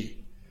party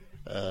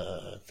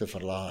te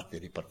verlaat,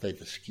 die party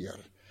te skeer.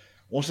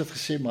 Ons het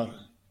gesê, maar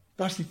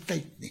daar is nie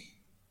tyd nie.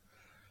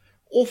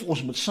 Of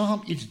ons moet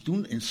saam iets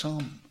doen en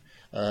saam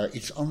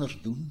iets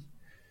anders doen.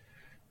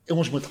 En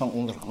ons moet gaan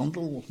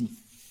onderhandel,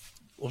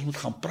 ons moet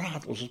gaan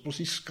praat, ons is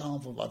nie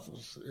skaam vir wat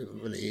ons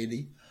wil hê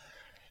nie.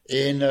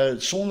 En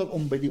sonder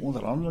om by die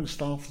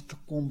onderhandelingstafel te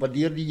kom,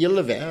 wanneer die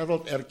hele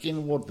wêreld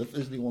erken word, dit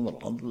is die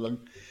onderhandeling.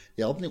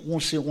 Jy help nie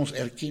ons sê ons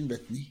erken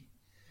dit nie.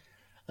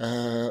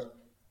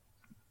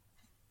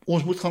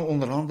 Ons moet gaan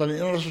onderhandel,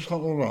 en as ons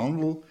gaan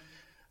onderhandel,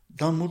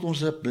 dan moet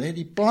ons 'n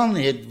bloody plan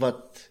hê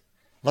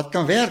wat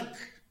kan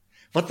werk.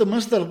 Wat ten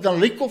minste kan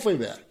lyk of hy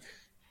werk.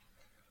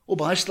 Op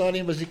baie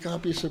stadium was die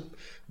KP se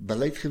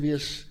beleid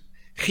gewees,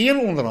 geen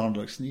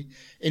onderhandelings nie,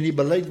 en die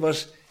beleid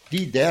was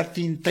die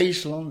 13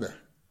 tuislande,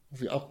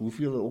 of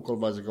hoeveel ook al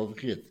was ek al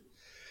vergeet.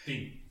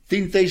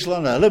 10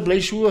 tuislande, hulle bly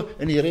so,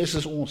 en die res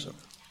is ons.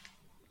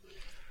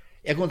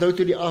 Ek onthou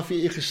toe die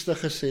AVE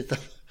gestig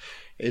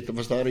het,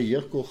 was daar 'n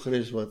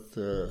jeugkongres wat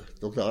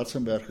Dr.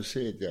 Hartzenberg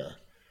gesê het, ja,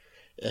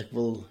 ek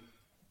wil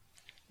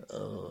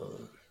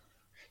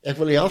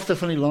die helfte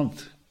van die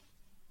land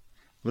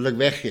wil ek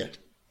weggee,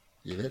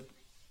 jy weet,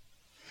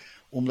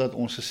 omdat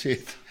ons gesê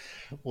het,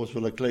 ons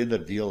wil 'n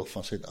kleiner deel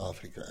van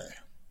Suid-Afrika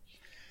hê.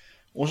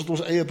 Ons het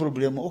ons eie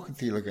probleme ook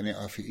natuurlik in die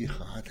AVE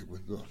gehad,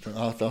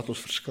 daar het ons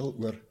verskil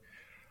oor,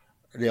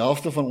 die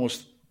helfte van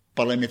ons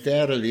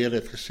parlementêre lede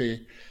het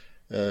gesê,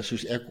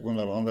 soos ek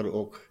onder andere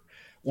ook,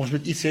 ons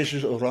moet iets sê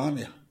soos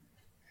Oranje,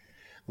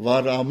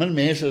 waar daar min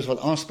mense is wat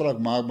aanspraak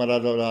maak, maar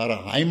dat daar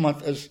 'n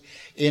heimat is,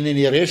 en in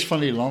die res van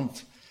die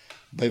land,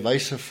 by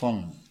wyse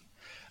van,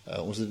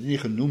 ons het nie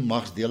genoem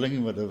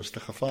magsdeling, want dit was te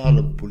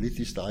gevaarlik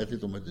polities daai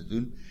tyd om dit te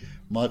doen,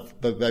 maar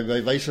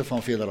by wyse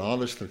van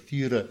federale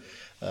strukture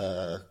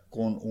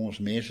kon ons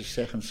mense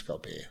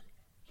seggenskap hê.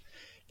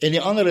 En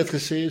die ander het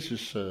gesê,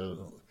 soos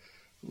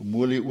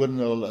Moelie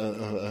Oornel,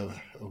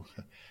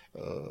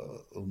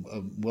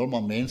 Wilma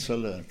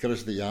Mensel en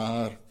Chris de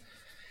Jaar,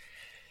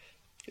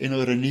 en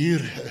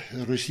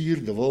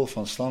Rosier de Wolf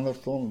van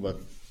Standerton, wat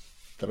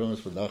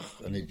trouwens vandag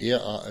in die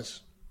DA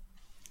is.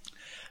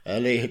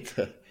 Hulle het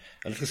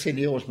gesê,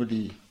 nee, ons moet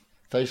die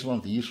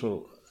Tuisland hier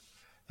so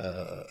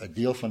 'n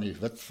deel van die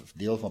wit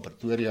deel van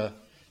Pretoria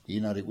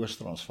hier na die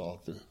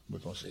Oos-Transvaal toe,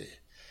 moet ons sê.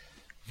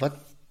 Wat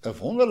 'n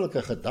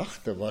wonderlike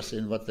gedagte was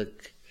en wat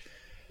ek,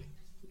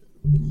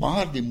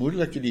 maar die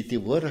moeilijke, die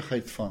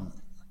teenwoordigheid van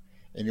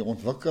en die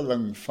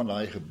ontwikkeling van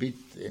daai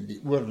gebied en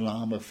die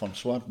oorname van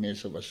swart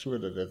mense was so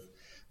dat dit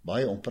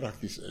baie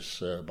onprakties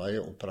is,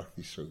 baie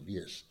onprakties sou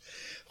wees.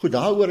 Goed,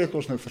 daaroor het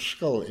ons nou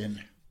verskil en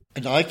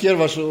daai keer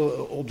was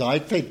op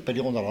daai tyd by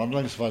die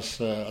onderhandelings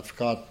was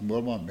advokaat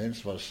Moorman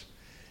Mens was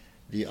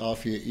die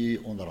AVI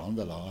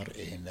onderhandelaar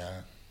en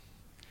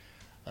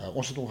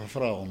ons het hom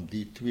gevra om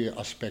die twee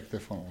aspekte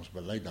van ons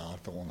beleid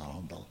daar te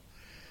onderhandel.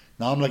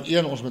 Naamlik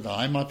een, ons moet 'n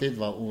heimat het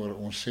waaroor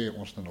ons sê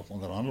ons nou nog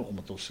onderhandel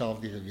omdat ons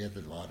self nie geweet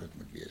het waar dit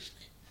moet wees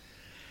nie.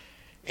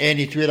 En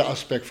die tweede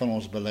aspek van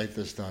ons beleid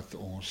is dat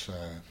ons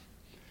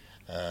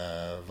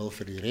wil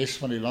vir die res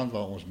van die land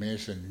waar ons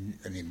mense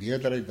in die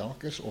meerderheid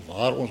dalk is of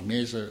waar ons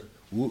mense,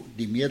 hoe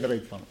die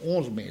meerderheid van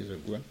ons mense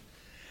woon,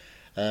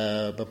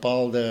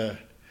 bepaalde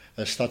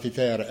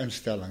statutêre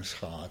instellings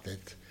gehad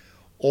het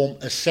om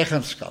 'n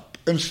seggenskap,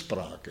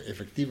 insprake,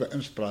 effektiewe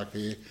inspraak te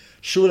hê,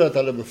 sodat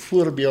hulle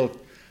byvoorbeeld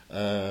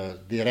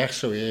die reg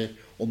sou hê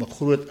om 'n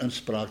groot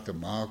inspraak te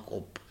maak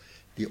op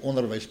die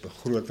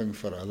onderwysbegroting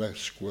vir hulle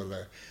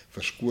skole,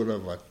 vir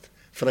skole wat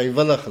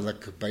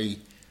vrywilliglik by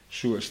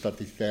so 'n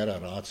statutêre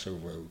raad sou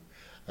wou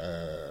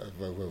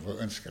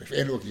inskryf,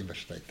 en ook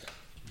universiteite.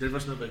 Dit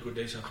was nou by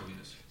Kodesa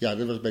gewees? Ja,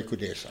 dit was by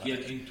Kodesa.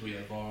 1 en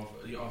 2, waar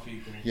die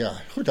AVI kom.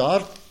 Ja, goed,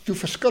 daar toe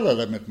verskil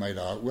hulle met my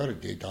daaroor,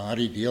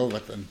 daardie deel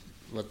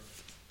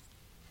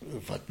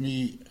wat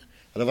nie,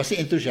 hulle was nie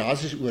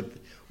entoesiasties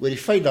oor die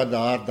feit dat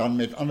daar dan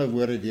met ander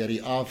woorde deur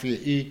die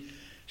AVI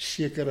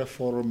sekere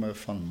vorme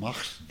van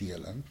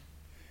magsdeling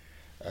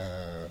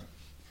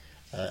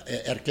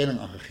erkenning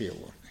aangegee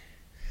word.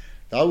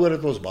 Daaroor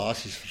het ons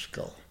basies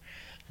verskil.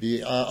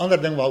 Die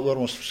ander ding waaroor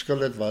ons verskil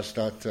het was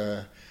dat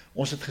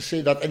ons het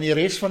gesê dat in die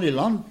res van die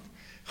land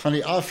gaan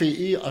die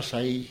AVI as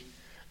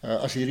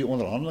hierdie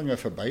onderhandelinge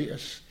verby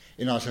is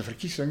en as 'n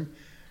verkiesing,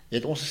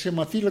 het ons gesê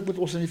natuurlik moet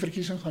ons in die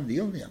verkiesing gaan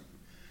deelneem.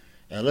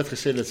 En hulle het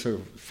gesê dit sou,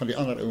 van die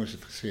ander ouens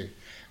het gesê,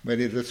 maar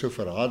dit sou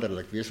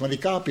verraderlik wees, want die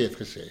KP het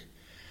gesê,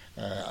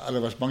 hulle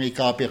was bang die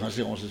KP gaan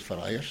sê ons is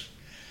verraaiers.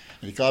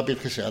 En die KP het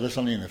gesê hulle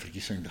sal nie in 'n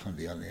verkiesing gaan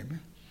deelneem nie.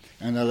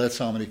 En hulle het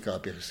saam met die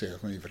KP gesê hulle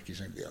gaan nie in die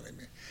verkiesing deelneem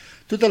nie.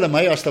 Toe het hulle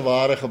my as te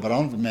ware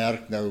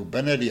gebrandmerk nou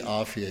binne die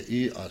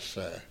AVI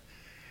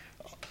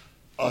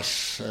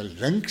as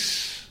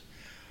links,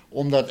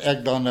 omdat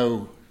ek dan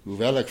nou,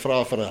 hoewel ek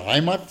vra vir 'n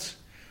heimat,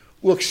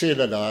 ook sê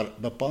dat daar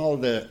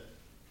bepaalde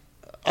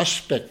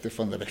aspekte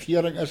van die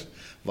regering is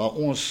waar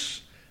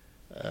ons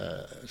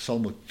sal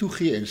moet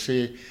toegee en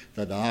sê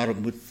dat daar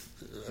moet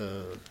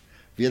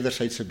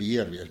wederwysige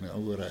beheer wees, met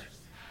ander woorde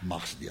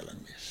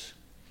magsdeling wees.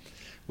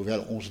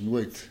 Hoewel ons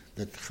nooit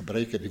dit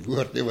gebruik het, die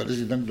woord, wat is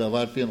die ding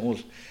waarteen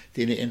ons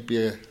teen die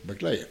NP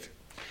beklei het.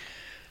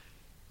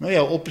 Nou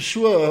ja, op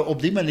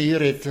die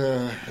manier het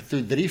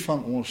toe 3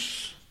 van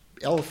ons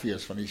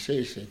 11 van die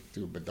 6 het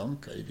toe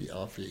bedank uit die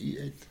AVI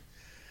uit,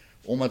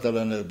 omdat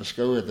hulle nou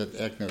beskou het dat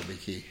ek nou 'n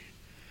bietjie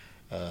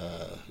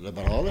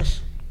liberaal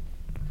is.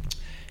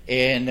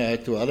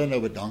 En toe hulle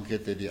nou bedank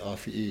het die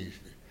AVI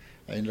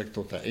eintlik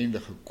tot 'n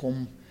einde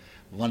gekom,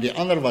 want die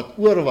ander wat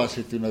oor was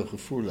het toe nou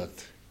gevoel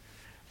dat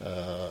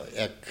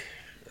ek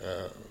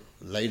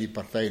lei die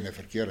party in 'n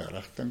verkeerde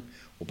rigting.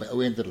 Op my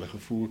ou end het hulle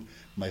gevoel,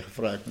 my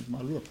gevra ek moet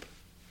maar loop.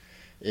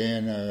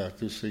 En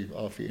toe sê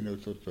AVI nou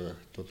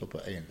tot op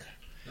 'n einde.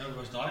 Nou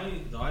was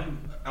daai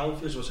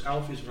 11 was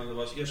 11, want hulle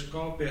was eers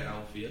KP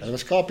 11. Hulle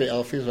was KP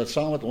 11 wat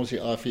saam met ons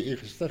die AVI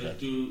gestig het.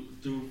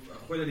 Toe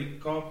gooi hulle die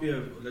KP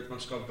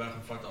lidmaatskap weg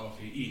en vat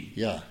AVI.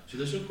 Ja. So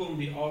dis hoekom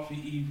die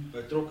AVI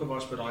betrokke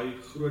was by daai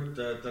groot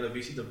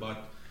televisiedebat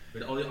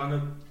met al die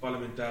ander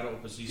parlementêre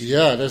oppositie.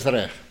 Ja, dis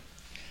reg.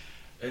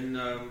 En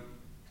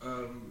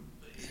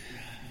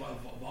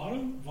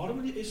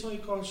waarom het die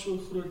SAIK so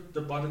groot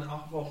debat in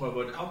elk geval gehou?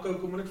 Want elke ou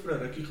kom net vir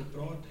 'n rukkie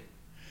gepraat het.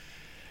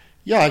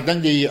 Ja, ek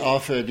dink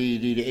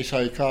die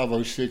SAIK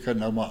wou seker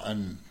nou maar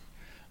in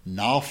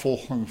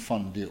navolging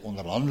van die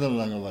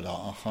onderhandelinge wat daar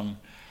aangaan,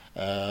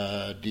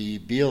 die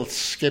beeld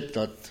skep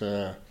dat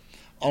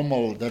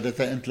almal, dat dit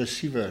 'n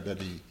inklusiewe, dat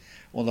die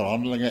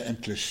onderhandelinge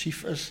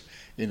inklusief is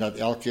en dat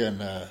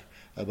elkeen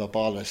 'n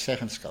bepaalde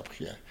seggenskap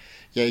gee.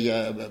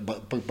 Jy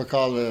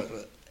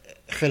bepaalde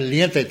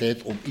geleentheid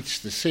het om iets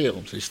te sê,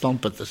 om sy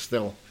standpunt te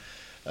stel.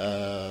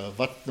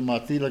 Wat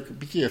natuurlik 'n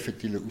bietjie 'n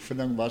effektiewe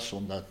oefening was,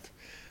 omdat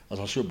as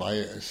daar so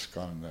baie is,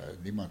 kan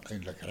niemand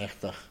eintlik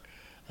regtig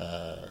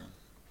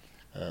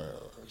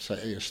sy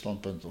eie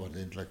standpunt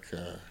ordentlik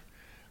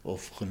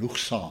of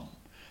genoegsaam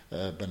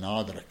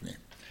benadruk nie.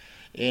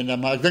 En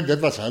maar ek dink dit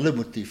was hulle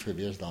motief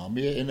geweest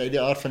daarmee en uit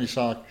die aard van die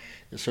saak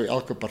sou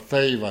elke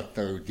party wat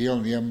nou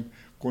deelneem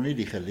kon nie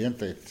die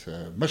geleentheid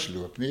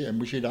misloop nie en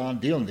moes jy daaraan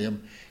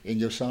deelneem en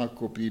jou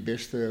saak op die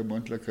beste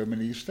moontlike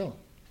manier stel.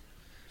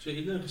 So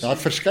daar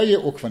het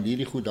verskeie ook van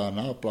hierdie goed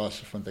daarna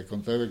plaasgevind. Ek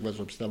onthou ek was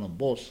op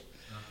Stellenbosch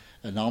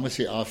en namens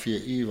die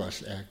AVU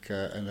was ek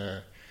in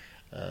 'n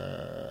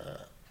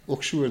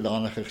ook so 'n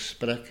danige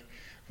gesprek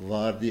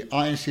waar die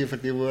ANC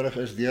verteenwoordig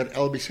is deur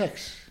Albie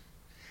Sachs.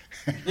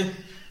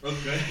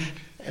 Okay.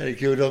 En ek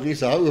jou nog iets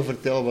daaroor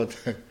vertel wat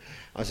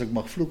as ek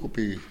mag vloek op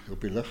die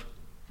lig.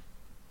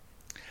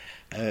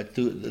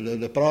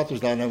 Toe praat ons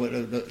daar nou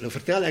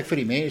vertel ek vir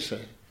die mense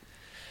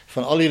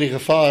van al hierdie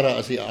gevare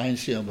as die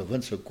ANC aan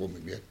bewind sou kom,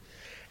 ek weet.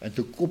 En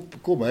toe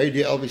kom hy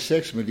die Albie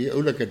Sachs met die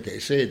oulike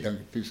sê ding,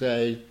 toe sê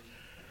hy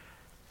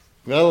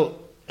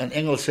wel in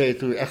Engels sê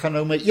toe ek gaan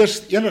nou my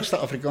enigste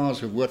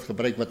Afrikaanse woord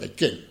gebruik wat ek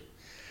ken.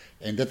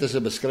 En dit is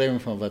 'n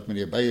beskrywing van wat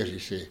meneer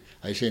Beyers sê.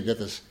 Hy sê dit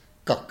is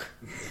kak.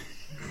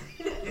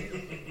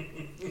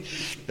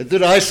 En toe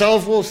daai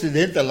selfvol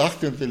studente lag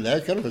toe te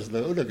lekker, was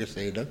nou oulike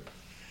sê dit.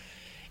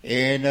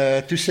 En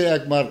toe sê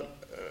ek maar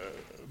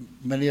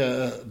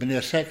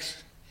meneer Sachs,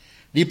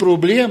 die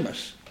probleem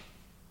is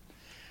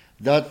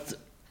dat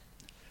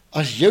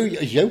as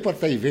jou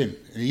party wen,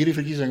 hierdie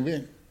verkiesing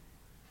wen,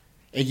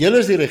 en julle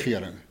is die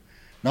regering,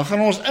 dan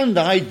gaan ons in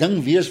daai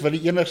ding wees wat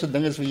die enigste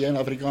ding is wat jy in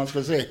Afrikaans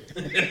gesê.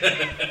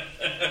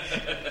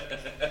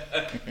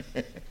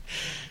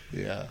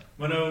 Ja.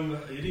 Maar nou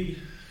hierdie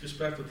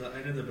gesprek tot 'n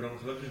einde te bring,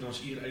 gelukkig het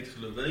ons uur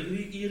uitgeloop. Wil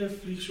hierdie ure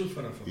vlieg so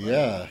vinnig verby.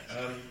 Ja.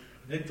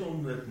 Net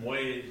om dit mooi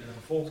in 'n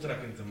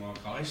gevolgtrekking te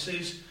maak. Daai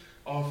 6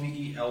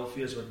 AVI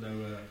LV's wat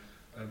nou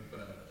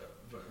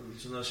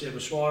so nou sê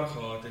beswaar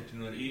gehad het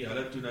teenoor u,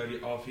 hulle toe nou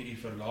die AVI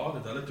verlaat,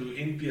 het hulle toe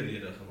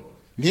NP-lede geword.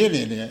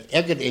 Nee,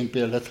 ek het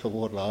NP-lid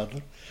geword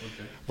later.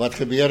 Okay. Wat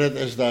gebeur het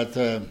is dat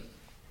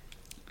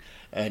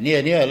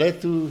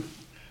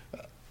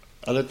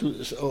hulle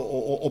toe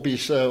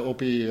op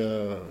die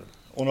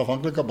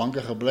onafhanklike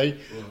banke gebly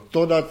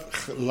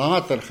totdat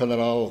later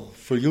generaal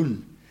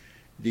Viljoen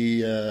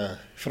die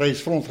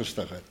Vryheidsfront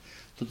gestig het,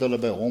 tot hulle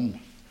by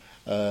hom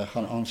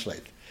gaan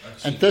aansluit.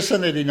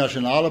 Intussen het die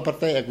nasionale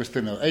party, ek was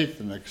toe nou uit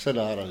en ek sit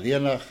daar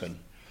alleenig en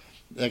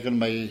ek en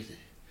my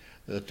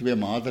twee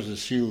maaters,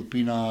 Cecile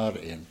Pinaar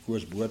en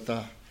Koos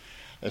Botha,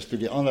 is toe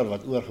die ander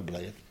wat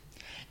oorgebly het.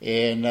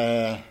 En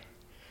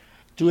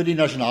toe die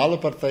nasionale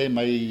party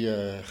my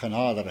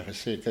genader en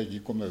gesê, kyk,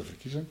 hier kom nou 'n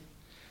verkiesing.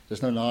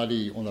 Dis nou na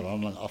die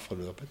onderhandeling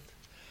afgeloop het.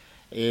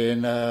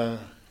 En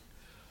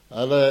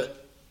hulle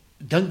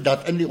dink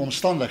dat in die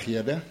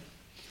omstandighede,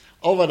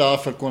 al wat daar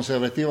vir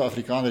konservatiewe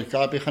Afrikaners, die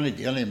KP gaan nie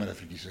deelneem aan 'n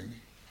verkiesing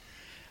nie.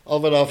 Al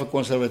wat daar vir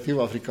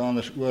konservatiewe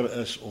Afrikaners oor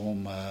is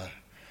om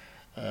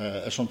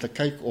te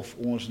kyk of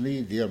ons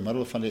nie deur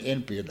middel van die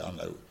NP dan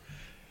nou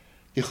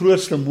die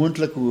grootste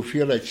moontlike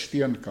hoeveelheid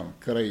steun kan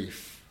kry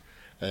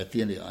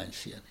teen die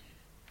ANC nie.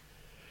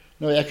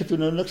 Nou ek het toe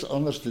nou niks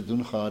anders te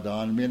doen gehad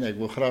daarin, meen ek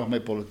wil graag my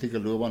politieke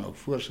loopbaan ook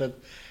voortsit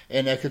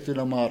en ek het toe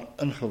nou maar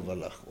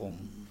ingewillig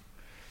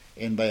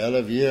en by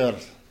hulle weer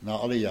na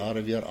al die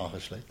jare weer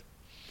aangesluit.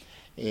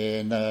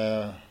 En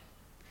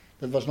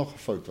dit was nog 'n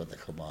fout wat ek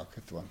gemaak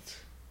het, want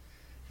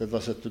dit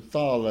was 'n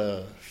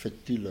totale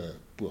futiele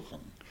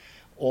poging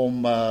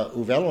om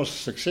hoewel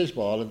ons sukses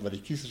behaal het wat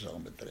die kiesers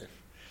aanbetref.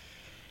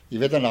 Jy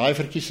weet aan daai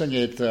verkiesing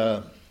het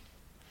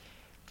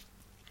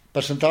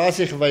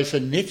persentasiegewys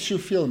net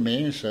soveel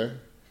mense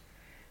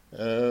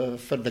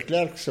vir de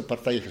Klerk se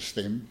party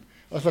gestem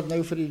as wat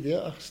nou vir die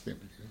DA gestem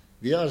het.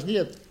 Die DA is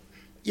nie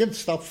een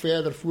stap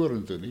verder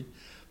vorentoe nie,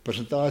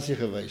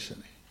 persentasiegewys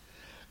nie.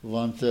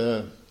 Want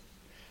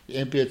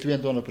die NP het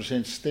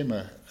 22%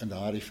 stemme in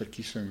daardie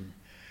verkiesing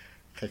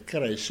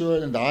gekry. So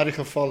in daardie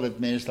geval het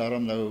mense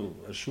daarom nou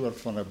 'n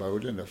soort van 'n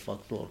behoudende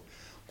faktor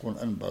kon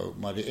inbou,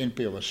 maar die NP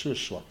was so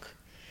swak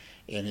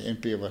en die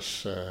NP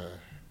was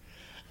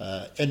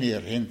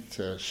inherent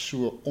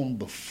so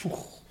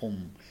onbevoeg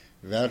om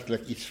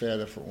werklik iets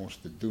verder vir ons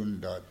te doen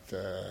dat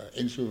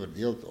en so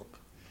verdeeld ook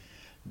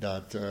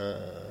dat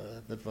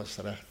dit was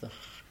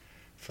regtig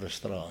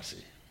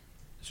frustrasie.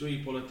 So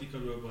die politieke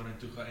loopbaan het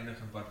toe geëindig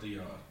in watter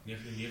jaar?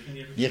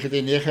 1999?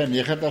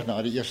 1999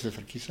 na die eerste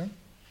verkiesing.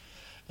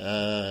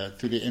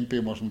 Toe die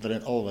NP mos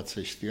omtrent al wat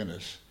sy steun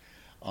is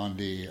aan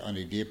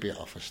die DP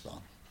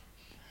afgestaan.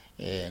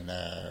 En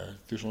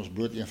toe is ons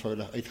bloot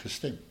eenvoudig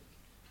uitgestem.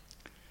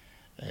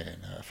 En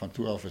van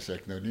toe af is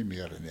ek nou nie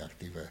meer in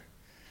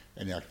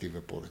die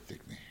aktiewe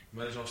politiek nie.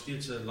 Maar is al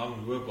steeds 'n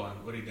lang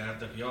loopbaan oor die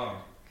 30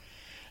 jaar.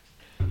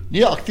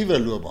 Nie aktiewe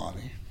loopbaan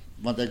nie,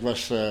 want ek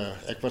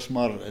was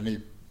maar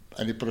in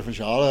die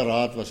provinsiale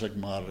raad was ek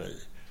maar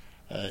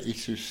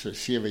iets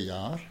soos 7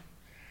 jaar.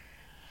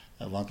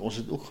 Want ons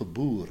het ook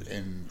geboer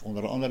en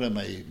onder andere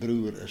my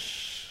broer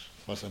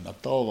was in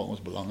Natal waar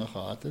ons belange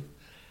gehad het.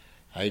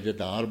 Hy het dit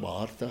daar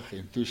behartig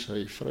en toe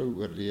sy vrou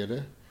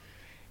oorlede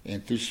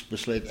en toe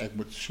besluit ek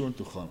moet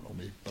soontoe gaan om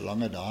die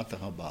belange daar te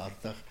gaan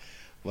behartig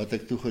wat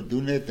ek toe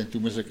gedoen het en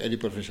toe moes ek uit die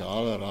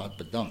provinsiale raad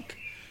bedank.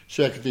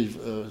 So ek het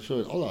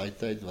so al daai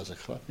tyd was ek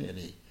glad nie in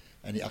die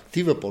in die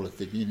aktiewe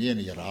politiek, nie in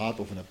die raad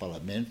of in 'n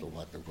parlement of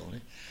wat ook al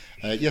nie.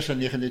 Eers in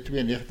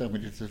 1992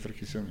 met die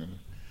verkiesing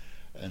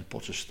in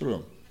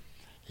Potchefstroom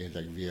het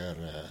ek weer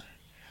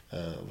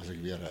was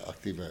ek weer 'n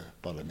aktiewe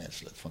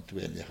parlementslid van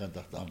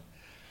 92 dan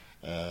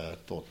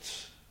tot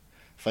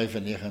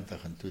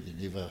 95 en toe die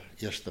nuwe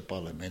eerste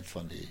parlement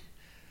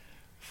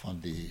van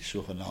die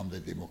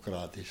sogenaamde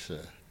demokratiese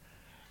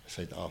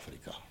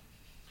Suid-Afrika.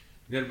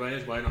 Meneer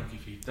Beyers, is baie dankie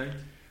vir die tyd.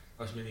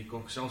 As men die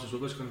gesels ons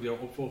ook eens kan weer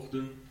opvolg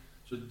doen,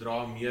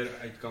 sodra meer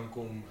uit kan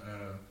kom,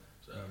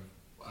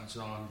 as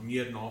daar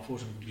meer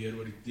navorsing gebeur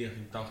oor die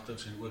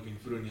 1980s en ook in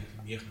vroeë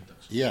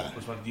 1990s. Ja.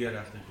 Ons waardeer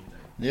regtig die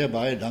tyd. Nee,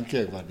 baie dankie,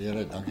 ek waardeer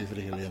dit. Dankie vir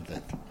die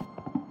geleentheid.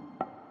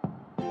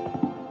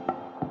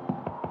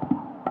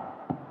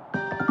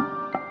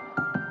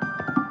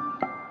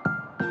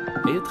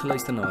 Jy het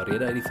geluister na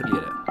Rede uit die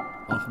Verlede,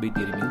 aangebied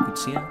deur Emile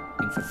Kutse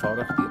en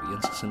vervaardig deur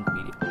Eensgesind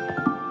Media.